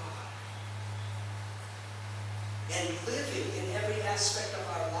for God, and living in every aspect of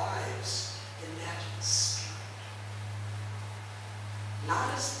our lives in that spirit.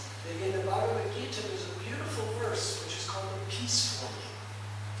 Not as in the Bhagavad Gita, there's a beautiful verse which is called the peace formula.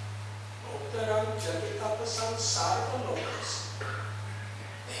 Oktaram jagitapasam sarvalokas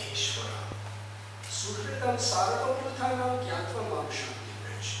Ishvara. Suhritam sarvabhutanam gyatva mamshanti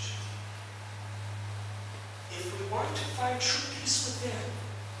vrishti. If we want to find true peace within,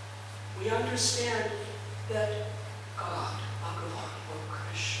 we understand that God, Bhagavan, or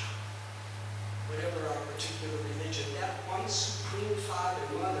Krishna, whatever our particular religion, that one supreme Father,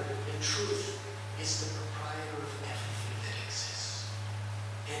 Mother, in truth, is the proprietor of everything that exists,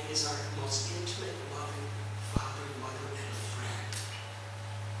 and is our most intimate, loving Father, Mother, and friend.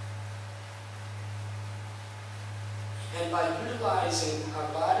 And by utilizing our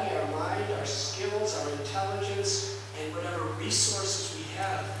body, our mind, our skills, our intelligence, and whatever resources we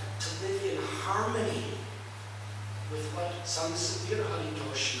have to live in harmony with what samsavir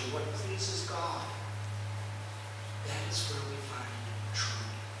haridosha, what pleases God, that is where we find true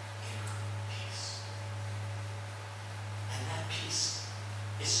inner peace. And that peace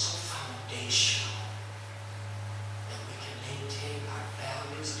is so foundational that we can maintain our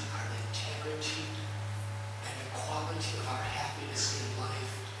values, our integrity, and the quality of our happiness in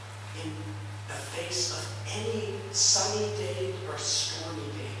life in the face of any sunny day or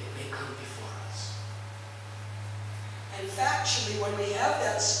stormy day that may come before us. And factually, when we have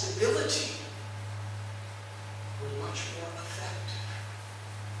that stability, we're much more effective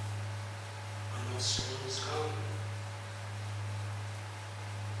when those storms come.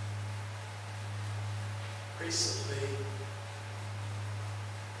 Recently,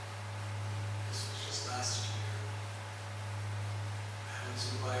 this was just last year, I was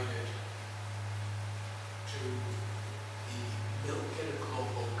invited to the Milk in a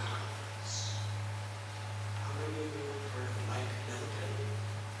Global Conference. How many of you have heard of Mike Milken?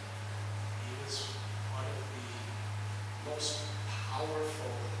 He was one of the most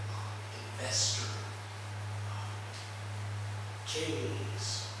powerful investor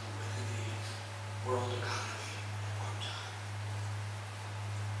kings within the world economy at one time.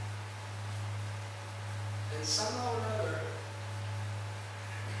 And somehow or another,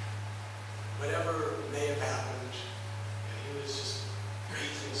 whatever may have happened, he was just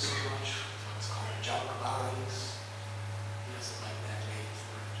raising so much what's called junk bonds. He doesn't like that name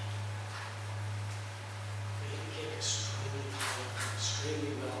for it. But he became extremely powerful,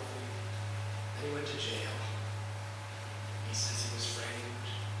 extremely wealthy. Then he went to jail. He says he was framed.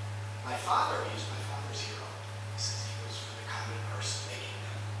 My father, he was my father's hero. He says he was for the common person,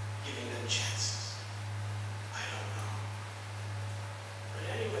 giving them chances. I don't know.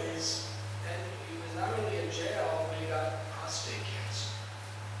 But anyways, then he was not only in jail, but he got prostate cancer.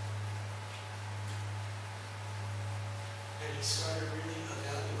 he started really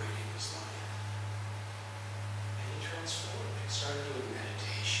evaluating his life. And he transformed. He started doing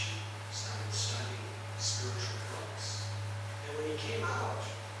meditation, started studying spiritual books. And when he came out,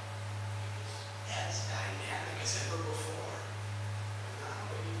 he was as dynamic as ever before. And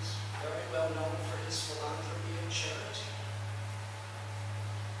now he's very well known for his philanthropy and charity.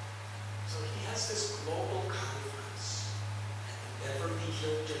 So he has this global conference at the Beverly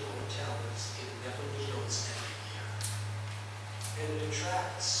Hilton Hotels in Beverly Hills every year. And it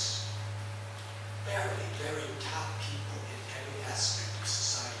attracts very, very top people in every aspect of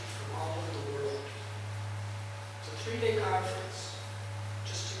society from all over the world. It's a 3-day conference.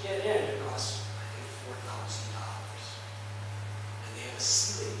 Just to get in, it costs, I think, $4,000. And they have a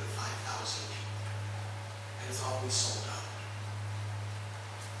ceiling of 5,000 people. And it's always sold out.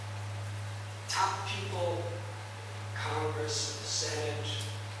 Top people, Congress, the Senate,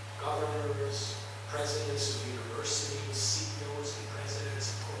 governors, presidents of universities, CEOs and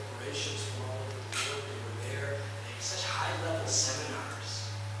presidents of corporations from all over the world, they were there. They had such high-level seminars.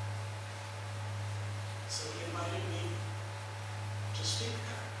 So he invited me to speak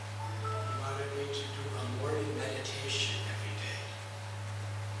there. He wanted me to do a morning meditation every day.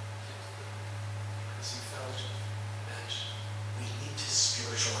 Because he felt that we need to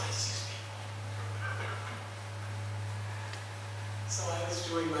spiritualize these people. So I was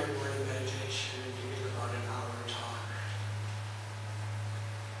doing my morning meditation and giving about an hour talk.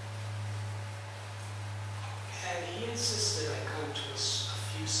 And he insisted I come to a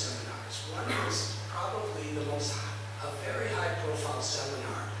few seminars. One was probably a very high-profile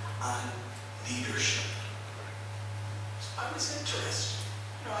seminar on leadership. So I was interested.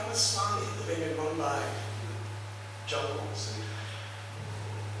 You know, I'm a Swami living in Mumbai, in the jungles. And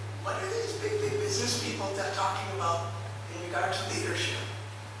what are these big business people that are talking about in regard to leadership?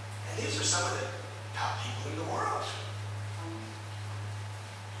 And these are some of the top people in the world.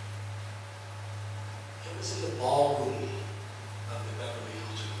 It was in the ballroom of the Beverly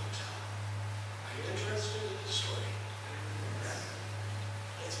Hilton Hotel. Are you interested in the story?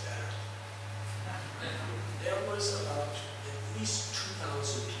 It's better. There was about at least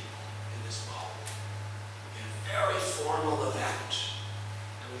 2,000 people in this ballroom. In a very formal event.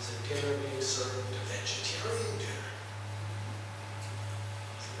 There was a dinner being served, a vegetarian dinner.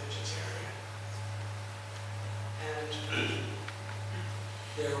 And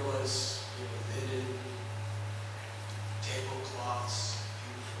there was, linen, tablecloths,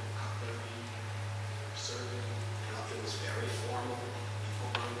 beautiful cutlery, serving. It was very formal. People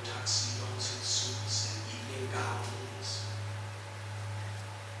were in tuxedos and suits and evening gowns.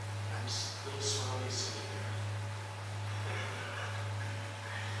 I'm little Swami sitting there.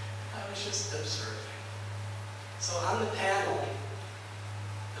 I was just observing. So on the panel,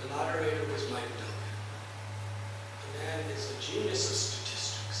 the moderator was Mike Milken. The man is a genius of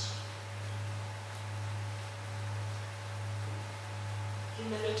statistics. He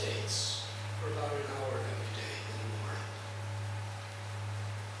meditates for about an hour every day in the morning.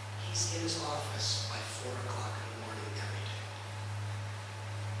 He's in his office by 4 o'clock in the morning every day.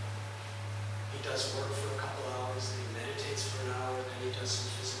 He does work for a couple hours, then he meditates for an hour, then he does some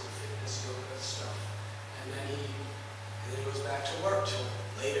physical fitness, yoga stuff, and then he goes back to work till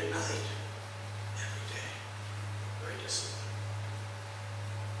late at night, every day. Very disciplined.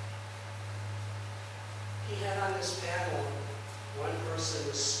 He had on this panel, one person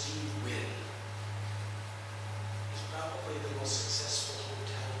was Steve Wynn. He's probably the most successful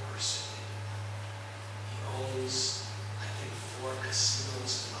hotel person. He owns, I think, 4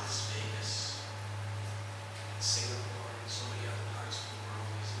 casinos in Las Vegas, Singapore, and so many other parts of the world.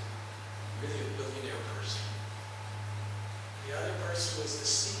 He's really a billionaire person. The other person was the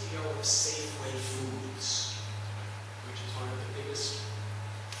CEO of Safeway Foods, which is one of the biggest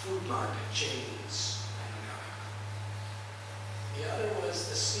food market chains in America. The other was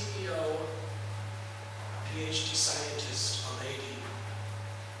the CEO, a PhD scientist, a lady,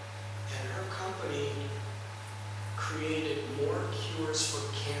 and her company created more cures for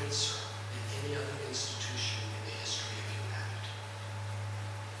cancer than any other institution in the history of humanity.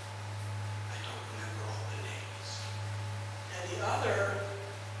 I don't remember all the names. And the other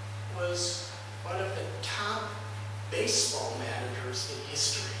was one of the top baseball managers in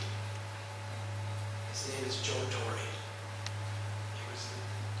history. His name is Joe Torre. He was the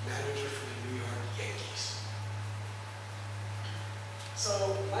manager for the New York Yankees.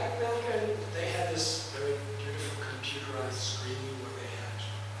 So Mike Milken, they had this very beautiful computerized screen where they had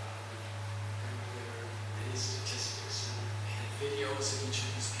many statistics, and they had videos of each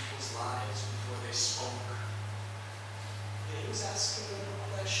of these people's lives before they spoke. And he was asking them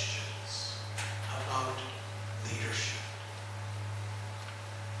questions about leadership.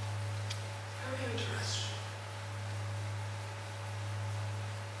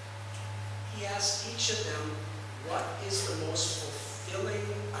 each of them, what is the most fulfilling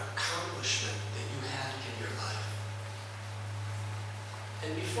accomplishment that you had in your life?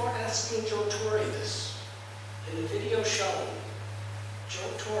 And before asking Joe Torre this, in the video shown,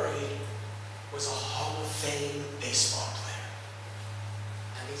 Joe Torre was a Hall of Fame baseball player.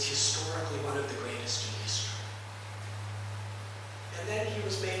 And he's historically one of the greatest in history. And then he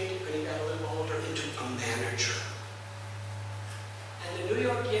was made, when he got a little older, into a manager. And the New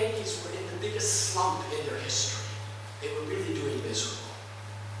York Yankees were in the biggest slump in their history. They were really doing miserable.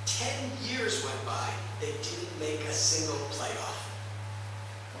 10 years went by, they didn't make a single playoff.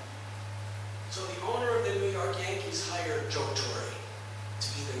 So the owner of the New York Yankees hired Joe Torre to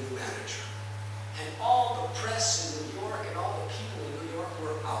be the new manager. And all the press in New York and all the people in New York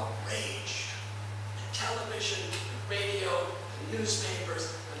were outraged. The television, the radio, the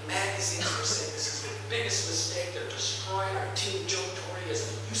newspapers, the magazines were saying this is the biggest mistake. They're destroying our team. Joe Torre is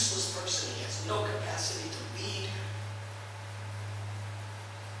a useless person. He has no capacity to lead.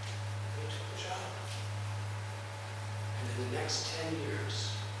 And he took the job. And in the next 10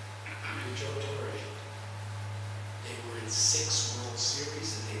 years, under Joe Torre, they were in 6 World Series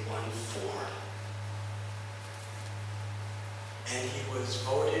and they won 4. And he was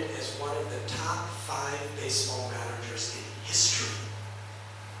voted as one of the top 5 baseball managers in history.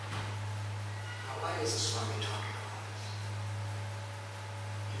 Now, why is Swami talking about this?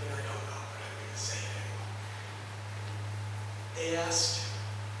 Even I don't know, but I'm going to say it anyway. They asked,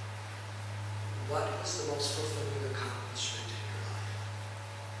 what was the most fulfilling accomplishment in your life?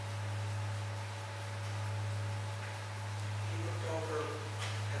 He looked over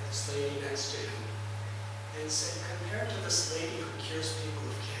at this lady next to him and said, compared to this lady who cures people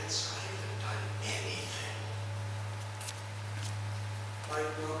of cancer, I haven't done anything.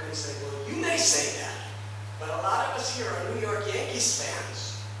 Mike Milken said, well, you may say that, but a lot of us here are New York Yankees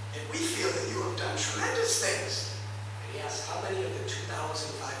fans, and we feel that you have done tremendous things. And he asked how many of the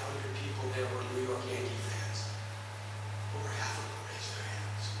 2,500 people there were New York Yankee fans. Over half of them raised their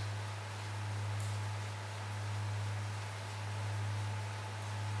hands.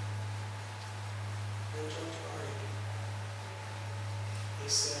 And Joe Torre, he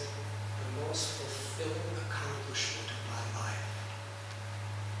said, the most fulfilling accomplishment of my life.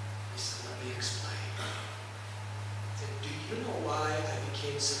 He said, let me explain. He said, do you know why I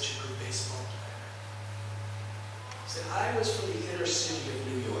became such a good baseball player? He said, I was from the inner city of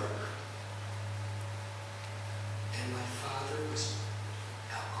New York. And my father was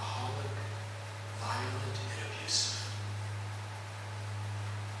alcoholic, violent, and abusive.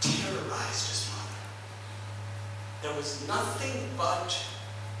 Terrorized his mother. There was nothing but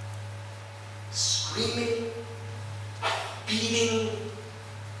screaming, beating,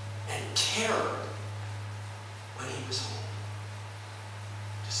 and terror when he was home.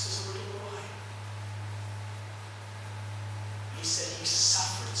 Just as a little boy. He said he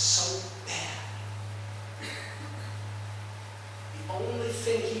suffered so bad. The only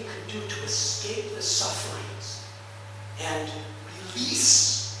thing he could do to escape the sufferings and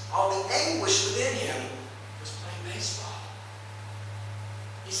release all the anguish within him was playing baseball.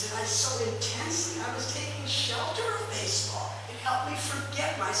 He said, I so intensely, I was taking shelter of baseball. It helped me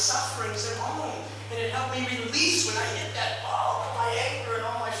forget my sufferings at home. And it helped me release when I hit that ball, all my anger and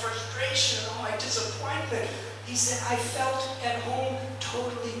all my frustration and all my disappointment. He said, I felt at home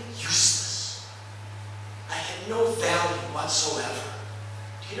totally useless. I had no value whatsoever.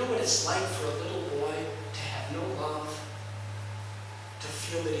 Do you know what it's like for a little boy to have no love? To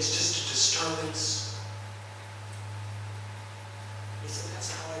feel that he's just a disturbance? He said,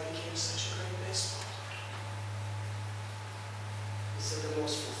 that's how I became such a great baseball player. He said, the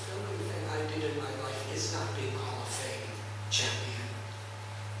most fulfilling thing I did in my life is not being Hall of Fame champion.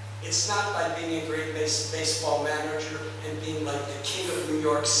 It's not by being a great baseball manager and being like the king of New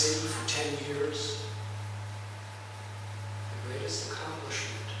York City for 10 years. The greatest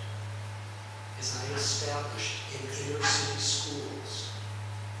accomplishment is I established in inner city schools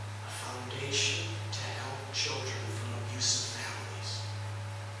a foundation to help children from abusive families.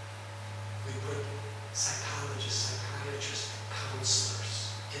 We put psychologists, psychiatrists,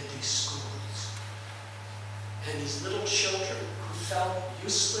 counselors in these schools. And these little children who felt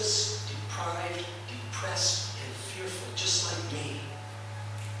useless, deprived, depressed, and fearful, just like me,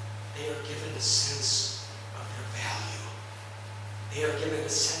 they are given a sense of their value. They are given a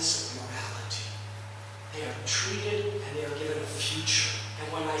sense of morality. They are treated and they are given a future.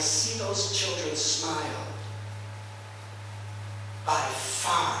 And when I see those children smile, by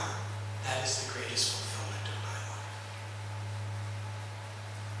far, that is the greatest fulfillment of my life.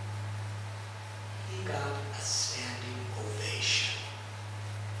 He got a standing ovation.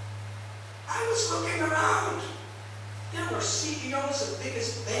 I was looking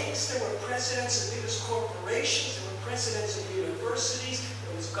presidents of biggest corporations, there were presidents of universities,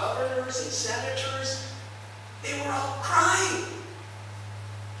 there was governors and senators. They were all crying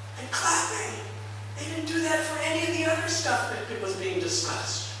and clapping. They didn't do that for any of the other stuff that was being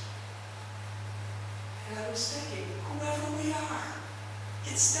discussed. And I was thinking, whoever we are,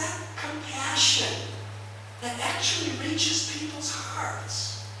 it's that compassion that actually reaches people's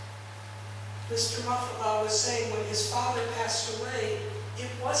hearts. Mr. Muffalo was saying when his father passed away, it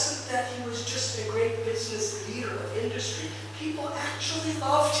wasn't that he was just a great business leader of industry. People actually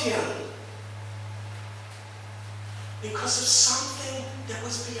loved him because of something that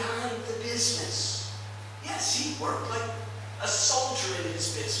was beyond the business. Yes, he worked like a soldier in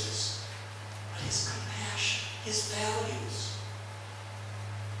his business, but his compassion, his values,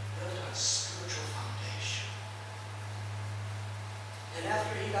 built on spiritual foundation. And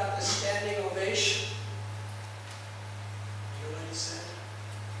after he got the standing ovation, you know what he said?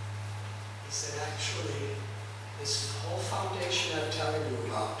 He said, actually, this whole foundation I'm telling you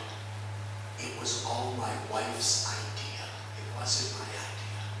about, it was all my wife's idea. It wasn't my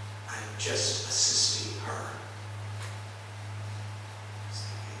idea. I'm just assisting her. I was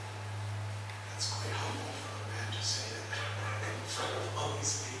thinking, that's quite humble for a man to say that in front of all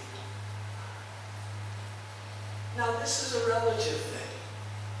these people. Now, this is a relative thing,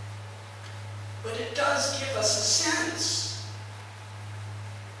 but it does give us a sense.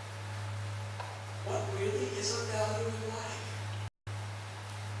 What really is a value in life?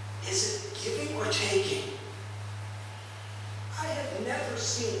 Is it giving or taking? I have never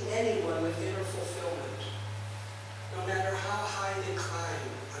seen anyone with inner fulfillment, no matter how high they climb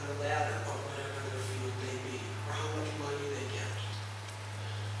on the ladder of whatever their field may be, or how much money they get.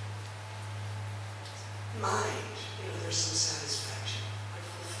 Mind, there's some satisfaction, but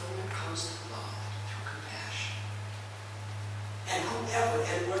fulfillment comes through love, through compassion. And whoever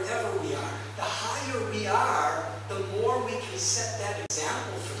and wherever we are, the higher we are, the more we can set that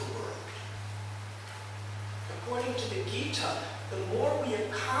example for the world. According to the Gita, the more we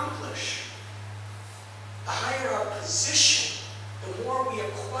accomplish, the higher our position, the more we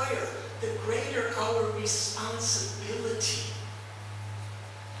acquire, the greater our responsibility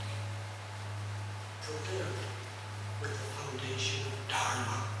to live with the foundation of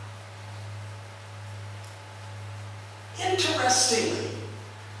Dharma. Interestingly,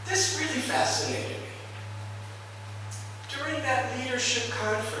 this really fascinated me. During that leadership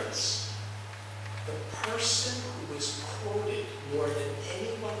conference, the person who was quoted more than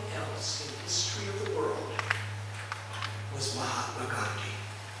anyone else in the history of the world was Mahatma Gandhi.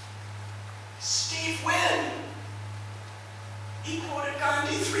 Steve Wynn, he quoted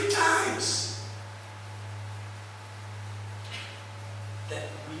Gandhi 3 times. That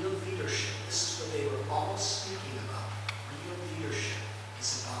real leadership, this is what they were all speaking about. Real leadership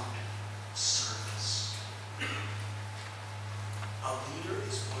is about service. A leader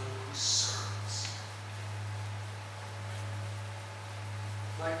is one who serves.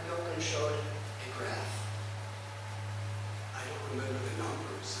 Mike Milken showed a graph. I don't remember the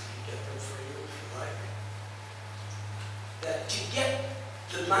numbers. I can get them for you if you like. That to get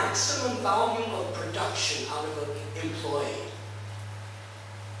the maximum volume of production out of an employee,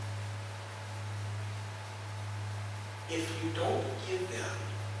 if you don't give them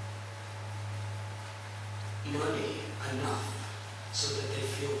money enough so that they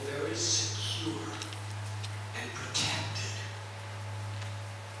feel very secure and protected,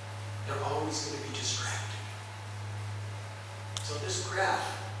 they're always going to be distracted. So this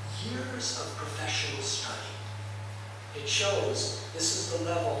graph, years of professional study, it shows this is the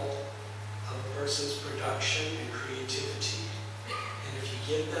level of a person's production and creativity. And if you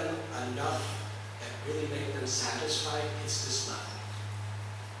give them enough that really make them satisfied, it's this level.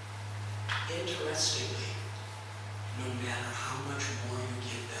 Interestingly, no matter how much more you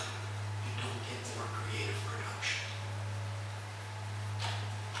give them, you don't get more creative production.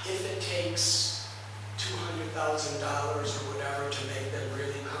 If it takes $200,000 or whatever to make them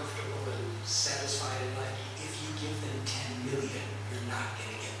really comfortable and satisfied in life, if you give them 10 million, you're not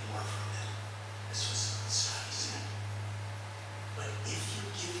going to get more from them. This was what the study said. But if you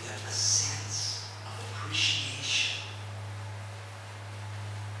give them a sense of appreciation,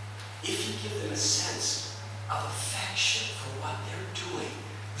 if you give them a sense of affection for what they're doing,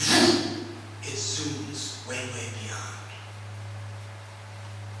 it zooms way, way beyond.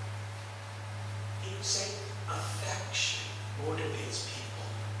 You say affection motivates people,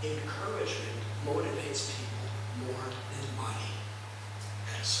 encouragement motivates people more than money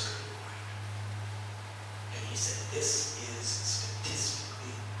at a certain point. And he said this is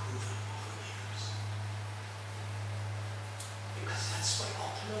statistically proven over years. Because that's what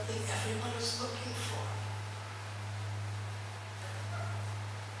ultimately ultimately everyone is looking for.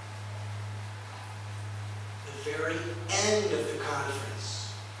 The very end of the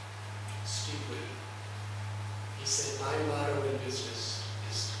conference, Steve, he said, my motto in business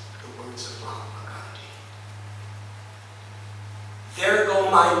is the words of Mahatma Gandhi. There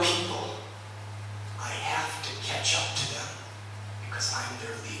go my people. I have to catch up to them because I'm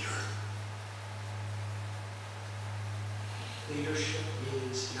their leader. Leadership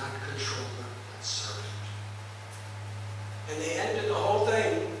means not controller, but servant. And they ended the whole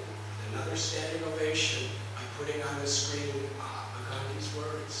thing with another standing ovation by putting on the screen Mahatma Gandhi's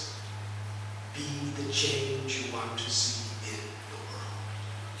words. Be the change you want to see in the world.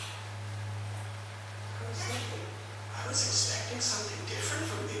 I was expecting something different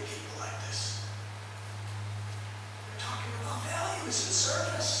from big people like this. They're talking about values and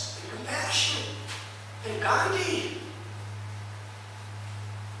service and compassion and Gandhi.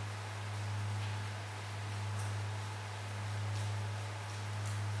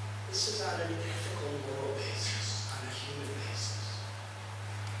 This is on an ethical, moral basis, on a human basis.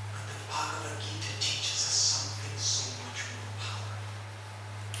 But the Bhagavad Gita teaches us something so much more powerful.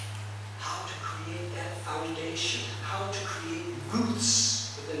 How to create that foundation, how to create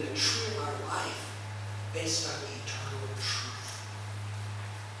roots within the tree of our life based on eternal truth.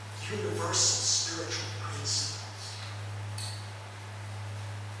 Universal spiritual principles.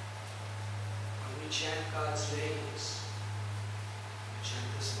 When we chant God's names, chant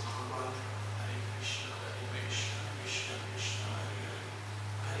this Mahamantra, Hare Krishna, Krishna, Krishna,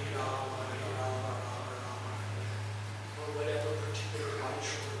 Hare Rama, Rama, Rama, Hare. Or whatever particular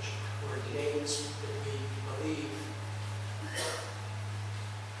mantra or names that we believe.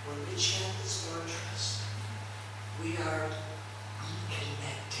 When we chant these mantras, we are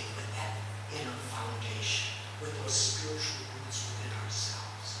reconnecting with that inner foundation, with those spiritual roots within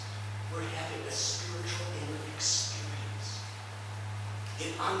ourselves. We're having a spiritual inner experience.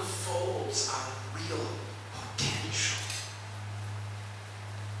 It unfolds our real potential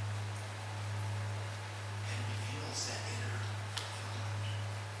and reveals that inner fulfillment.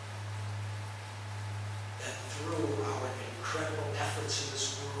 That through our incredible efforts in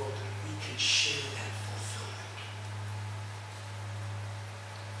this world, we can share that fulfillment.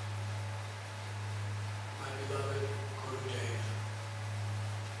 My beloved Gurudev,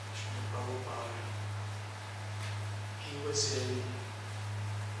 Srila Prabhupada, he was in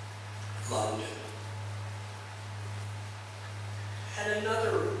London. And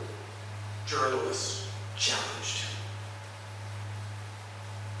another journalist challenged him.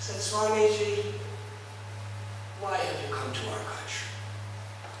 He said, Swamiji, why have you come to our country?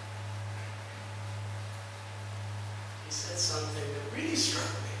 He said something that really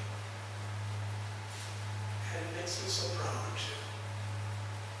struck me. And it makes me so proud too.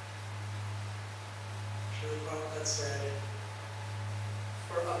 Srila Prabhupada said,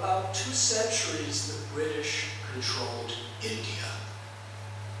 for about 2 centuries, the British controlled India.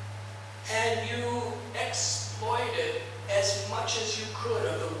 And you exploited as much as you could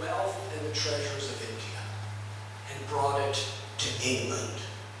of the wealth and the treasures of India and brought it to England.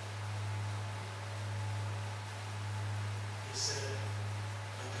 He said,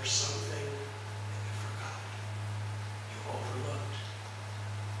 but there's something that you forgot. You overlooked.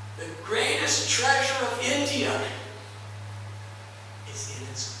 The greatest treasure of India is in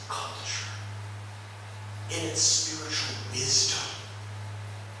its culture, in its spiritual wisdom.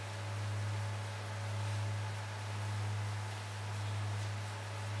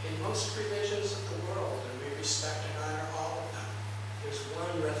 In most religions of the world, and we respect and honor all of them, there's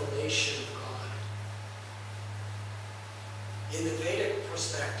one revelation of God. In the Vedic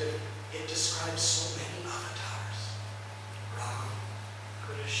perspective, it describes so many avatars. Ram,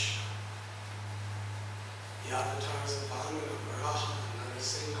 Krishna, the avatars of Vamana, Varaha, and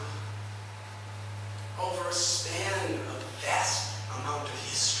Narasimha. Over a span of vast amount of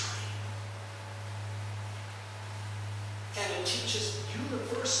history. And it teaches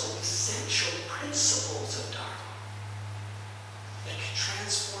universal, essential principles of Dharma that can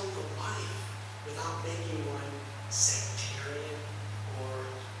transform the life without making one sectarian or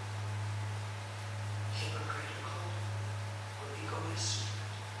hypocritical or egoistic.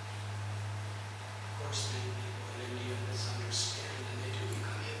 Of course, many people in India misunderstand and they do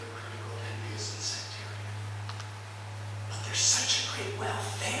become hypocritical, envious, and sectarian. But there's such a great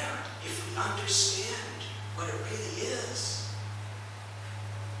wealth there if we understand what it really is.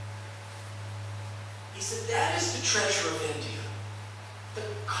 He said that is the treasure of India. The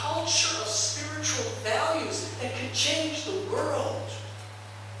culture of spiritual values that can change the world.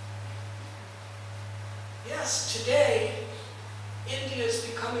 Yes, today India is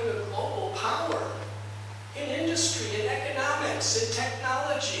becoming a global power in industry, in economics, in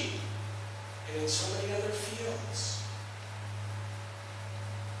technology, and in so many other fields.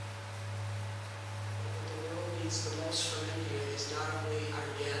 What the world needs the most from India is not only our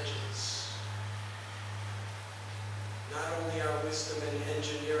gadgets, not only our wisdom in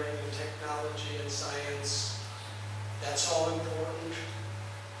engineering and technology and science. That's all important.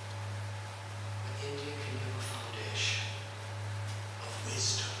 But India can give a foundation of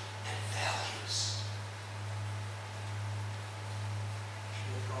wisdom and values.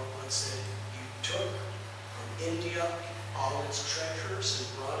 Srila Prabhupada said, you took from India all its treasures and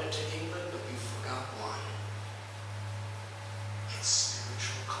brought it to England, but you forgot one. Its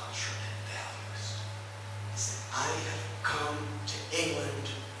spiritual culture and values. He said, I have come to England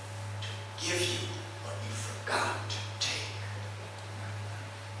to give you what you forgot to take.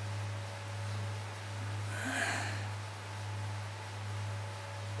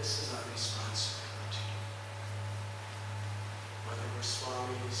 This is our responsibility. Whether we're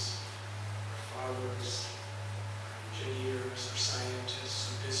swamis, or farmers, or engineers, or scientists,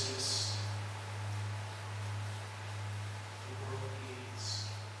 or business